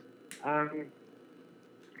 I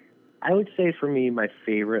would say for me, my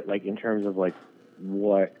favorite, like in terms of like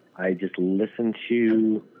what I just listen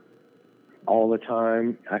to all the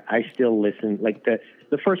time. I still listen, like the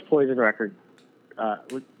first Poison record.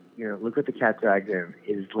 Look what the cat dragged in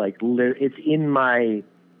is like it's in my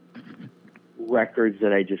records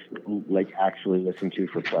that I just like actually listen to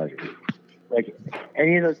for pleasure. Like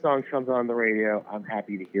any of those songs comes on the radio, I'm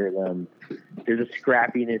happy to hear them. There's a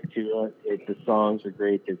scrappiness to it. The songs are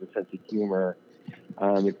great. There's a sense of humor.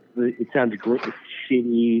 It sounds great,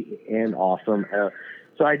 shitty and awesome.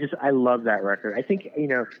 So I love that record. I think,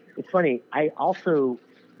 it's funny.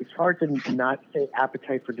 It's hard to not say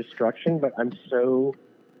Appetite for Destruction, but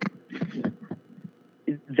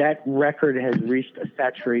that record has reached a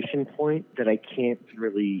saturation point that I can't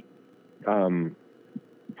really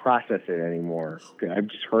process it anymore. I've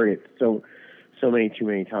just heard it so many too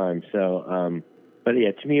many times. So, but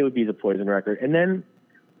yeah, to me it would be the Poison record, and then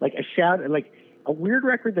like a weird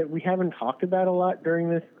record that we haven't talked about a lot during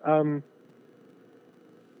this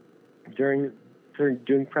during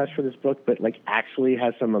doing press for this book, but like actually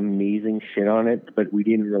has some amazing shit on it, but we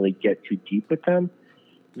didn't really get too deep with them.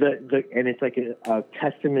 And it's like a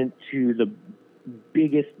testament to the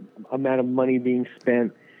biggest amount of money being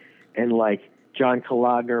spent and like John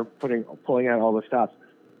Kalodner pulling out all the stops.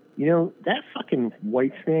 That fucking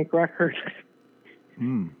Whitesnake record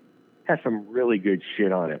has some really good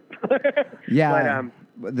shit on it. Yeah.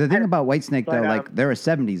 But, the thing about Whitesnake, though, like they're a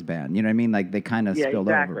 70s band. You know what I mean? Like they kind of spilled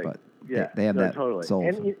over, but they have that totally. soul.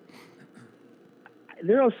 And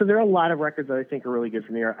there are a lot of records that I think are really good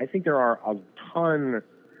from the era. I think there are a ton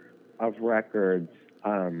of records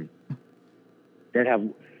that have,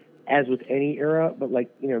 as with any era, but like,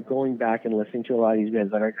 going back and listening to a lot of these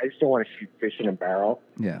bands, I just don't want to shoot fish in a barrel.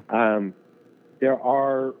 Yeah. There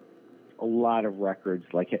are a lot of records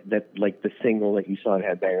like that, like the single that you saw in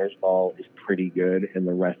Headbangers Ball is pretty good, and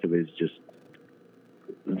the rest of it is just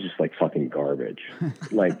like fucking garbage.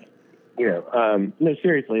 Like, no,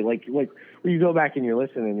 seriously, like when you go back and you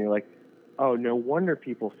listen and you're like, oh, no wonder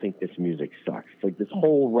people think this music sucks. Like this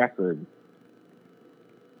whole record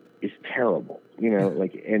is terrible,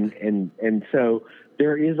 like, and so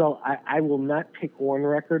there is I will not pick one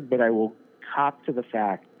record, but I will cop to the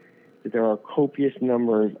fact that there are copious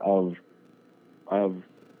numbers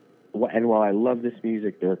and while I love this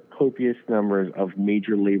music, there are copious numbers of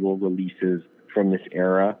major label releases from this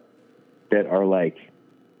era that are like,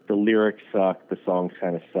 the lyrics suck, the songs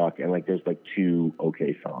kind of suck, and like there's like 2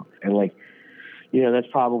 okay songs. And like, that's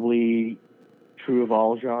probably true of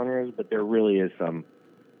all genres, but there really is some,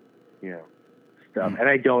 stuff. And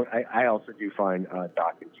I also do find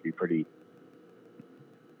Dokken to be pretty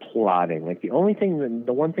plodding. Like the one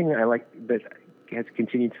thing that I like that has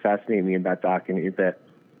continued to fascinate me about Dokken is that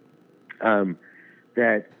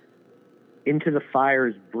that Into the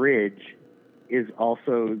Fire's bridge is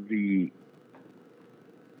also the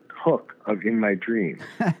hook of In My Dream.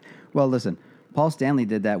 Well, listen, Paul Stanley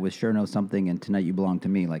did that with Sure Know Something and Tonight You Belong to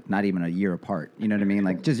Me, like not even a year apart. You know what I mean?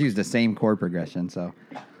 Like just use the same chord progression. So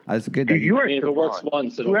it's good. Dude, you are if it works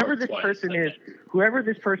once, it'll whoever work this twice, person is, whoever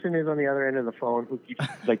this person is on the other end of the phone who keeps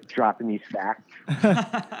like dropping these facts.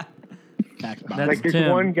 That's like there's Tim.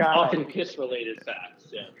 one guy. Often kiss-related facts.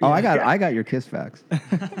 Yeah. Oh, I got your Kiss facts.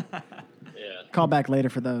 Yeah. Call back later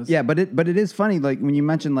for those. Yeah, but it is funny, like when you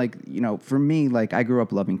mentioned, like, for me, like I grew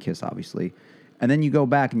up loving Kiss, obviously, and then you go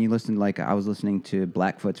back and you listen, like I was listening to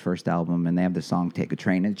Blackfoot's first album, and they have the song "Take a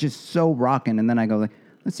Train." It's just so rocking, and then I go like,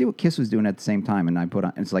 let's see what Kiss was doing at the same time, and I put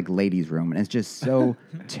on, it's like Ladies' Room, and it's just so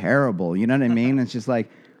terrible. You know what I mean? It's just like,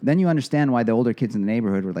 then you understand why the older kids in the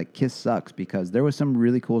neighborhood were like, Kiss sucks, because there was some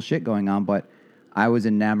really cool shit going on, but I was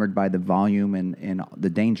enamored by the volume and the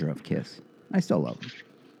danger of Kiss. I still love them.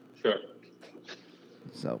 Sure.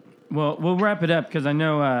 So, Well, we'll wrap it up because I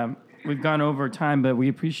know we've gone over time, but we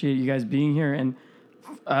appreciate you guys being here. And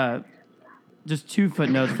just 2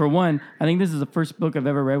 footnotes. For one, I think this is the first book I've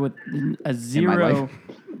ever read with a zero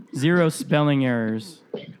spelling errors.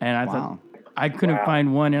 And I thought I couldn't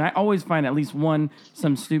find one. And I always find at least one,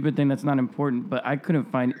 some stupid thing that's not important, but I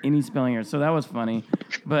couldn't find any spelling errors. So that was funny.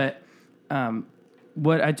 But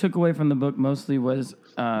what I took away from the book mostly was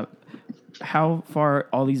how far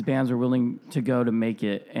all these bands were willing to go to make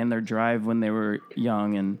it, and their drive when they were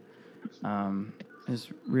young, and I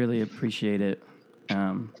just really appreciate it.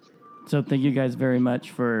 So thank you guys very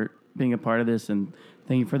much for being a part of this, and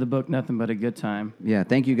Thank you for the book, Nothing But a Good Time. Yeah,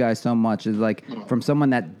 thank you guys so much. It's like from someone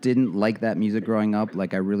that didn't like that music growing up,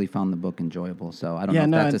 like I really found the book enjoyable. So I don't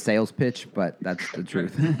know if that's a sales pitch, but that's the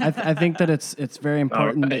truth. I think that it's very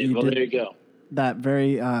important that you did there you go. that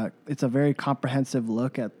very it's a very comprehensive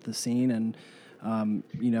look at the scene, and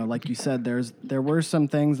you know, like you said, there were some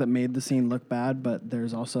things that made the scene look bad, but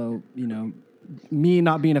there's also, you know, me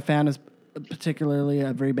not being a fan is particularly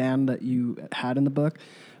every band that you had in the book.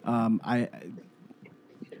 I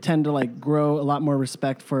tend to like grow a lot more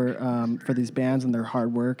respect for these bands and their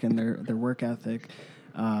hard work and their work ethic.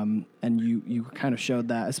 And you kind of showed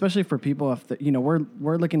that, especially for people if you know,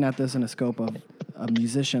 we're looking at this in a scope of a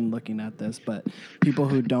musician looking at this, but people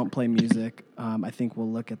who don't play music, I think will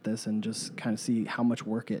look at this and just kind of see how much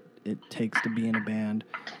work it takes to be in a band,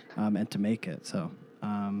 and to make it. So,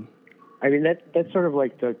 I mean, that's sort of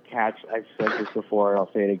like the catch. I've said this before, and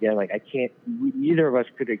I'll say it again. Like, neither of us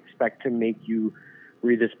could expect to make you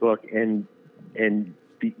read this book and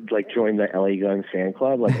be, like, join the LA Guns fan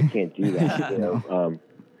club. Like, I can't do that, you know.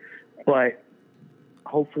 But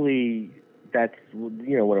hopefully that's,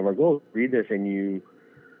 you know, one of our goals. Read this and you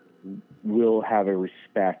will have a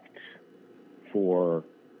respect for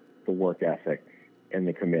the work ethic and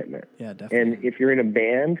the commitment. Yeah, definitely. And if you're in a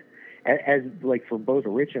band, as like for both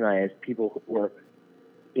Rich and I, as people who were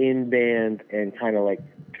in band and kind of like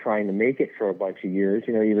trying to make it for a bunch of years,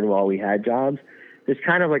 you know, even while we had jobs, there's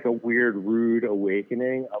kind of like a weird, rude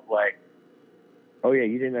awakening of like, oh yeah,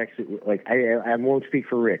 you didn't actually, like, I won't speak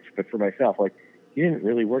for Rich, but for myself, like, you didn't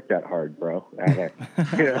really work that hard, bro.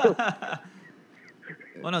 You know?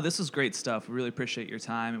 Well, no, this was great stuff. We really appreciate your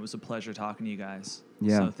time. It was a pleasure talking to you guys.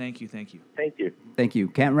 Yeah. So thank you. Thank you. Thank you.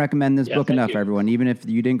 Can't recommend this book enough, everyone. Even if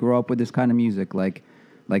you didn't grow up with this kind of music, like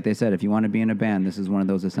they said, if you want to be in a band, this is one of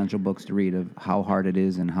those essential books to read of how hard it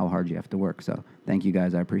is and how hard you have to work. So thank you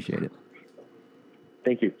guys. I appreciate it.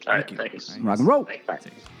 Thank you. All right, thanks. Rock and roll. Thanks.